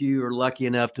 And then if you are lucky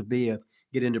enough to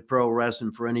get into pro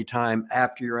wrestling for any time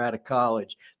after you're out of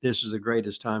college, this is the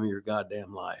greatest time of your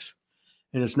goddamn life.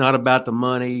 And it's not about the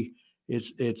money.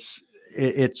 It's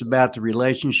about the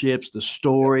relationships, the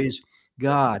stories.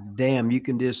 God damn, you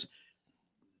can just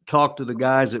talk to the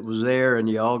guys that was there and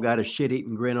you all got a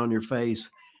shit-eating grin on your face.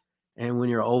 And when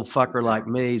you're an old fucker like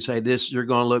me, say this, you're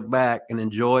going to look back and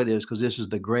enjoy this because this is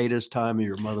the greatest time of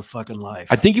your motherfucking life.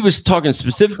 I think he was talking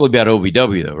specifically about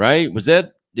OVW though, right? Was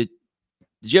that, did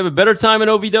you have a better time in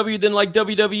OVW than like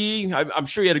WWE? I'm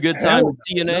sure you had a good time with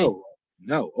TNA.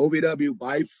 No, OVW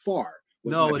by far.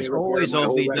 No, it's always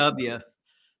OVW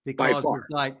because it's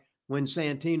like when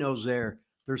Santino's there,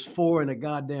 there's 4 in a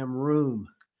goddamn room.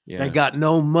 Yeah. They got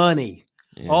no money.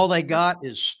 Yeah. All they got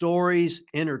is stories,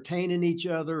 entertaining each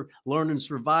other, learning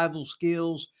survival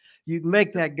skills. You can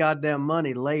make that goddamn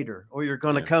money later, or you're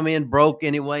going to come in broke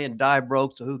anyway and die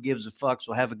broke. So who gives a fuck?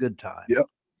 So have a good time. Yep.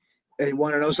 Hey, you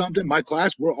want to know something? My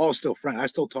class, we're all still friends. I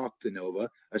still talk to Nova.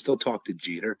 I still talk to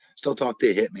Jeter. Still talk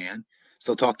to Hitman.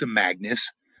 Still talk to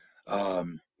Magnus.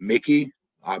 Mickey,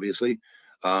 obviously.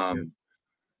 God,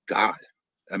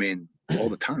 I mean, all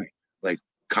the time. Like,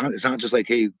 it's not just like,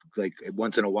 hey, like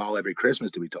once in a while every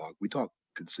Christmas do we talk. We talk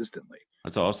consistently.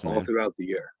 That's awesome. All throughout the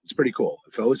year. It's pretty cool.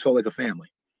 It always felt like a family.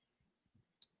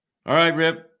 All right,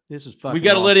 Rip. This is fucking we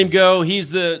got to let him go. He's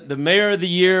the mayor of the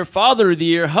year, father of the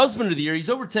year, husband of the year. He's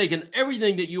overtaken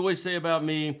everything that you always say about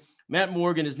me. Matt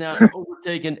Morgan is now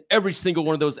overtaken every single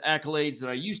one of those accolades that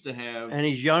I used to have. And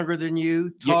he's younger than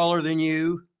you, taller than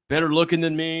you, better looking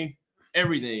than me,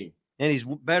 everything. And he's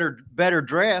better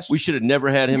dressed. We should have never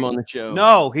had him on the show.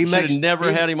 No, he should have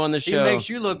never had him on the show. He makes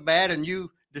you look bad, and you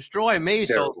destroy me.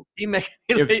 Terrible.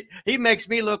 So he makes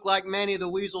me look like Manny the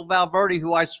Weasel Valverde,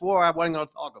 who I swore I wasn't going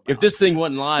to talk about. If this thing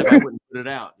wasn't live, I wouldn't put it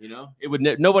out. You know, it would.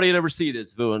 Nobody would ever see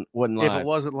this if it wasn't live. If it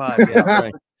wasn't live, yeah.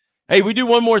 Right. Hey, we do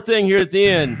one more thing here at the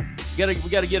end. We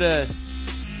gotta get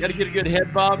a good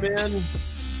head bob in.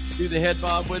 Do the head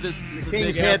bob with us. This is a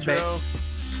big outro.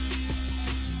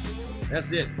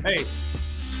 That's it. Hey.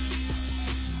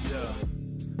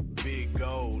 Big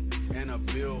gold and a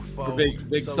bill for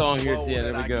big song here at the end.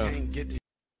 There we go.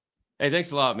 Hey,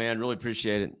 thanks a lot, man. Really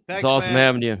appreciate it. Thanks, it's awesome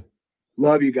having you.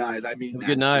 Love you guys. I mean,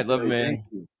 good night. Love you, man. Thank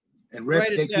you. And Rip,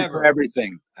 thank you for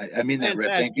everything. I mean that, Rip.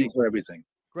 Thank you for everything.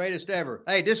 Greatest ever.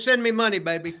 Hey, just send me money,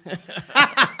 baby.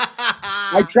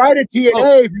 I tried a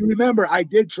TNA, if you remember. I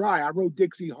did try. I wrote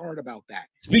Dixie hard about that.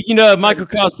 Speaking of Michael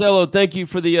Costello, thank you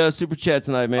for the super chat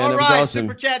tonight, man. All that was right, awesome.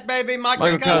 Super chat, baby.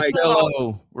 Michael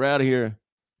Costello. We're out of here.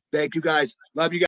 Thank you, guys. Love you guys.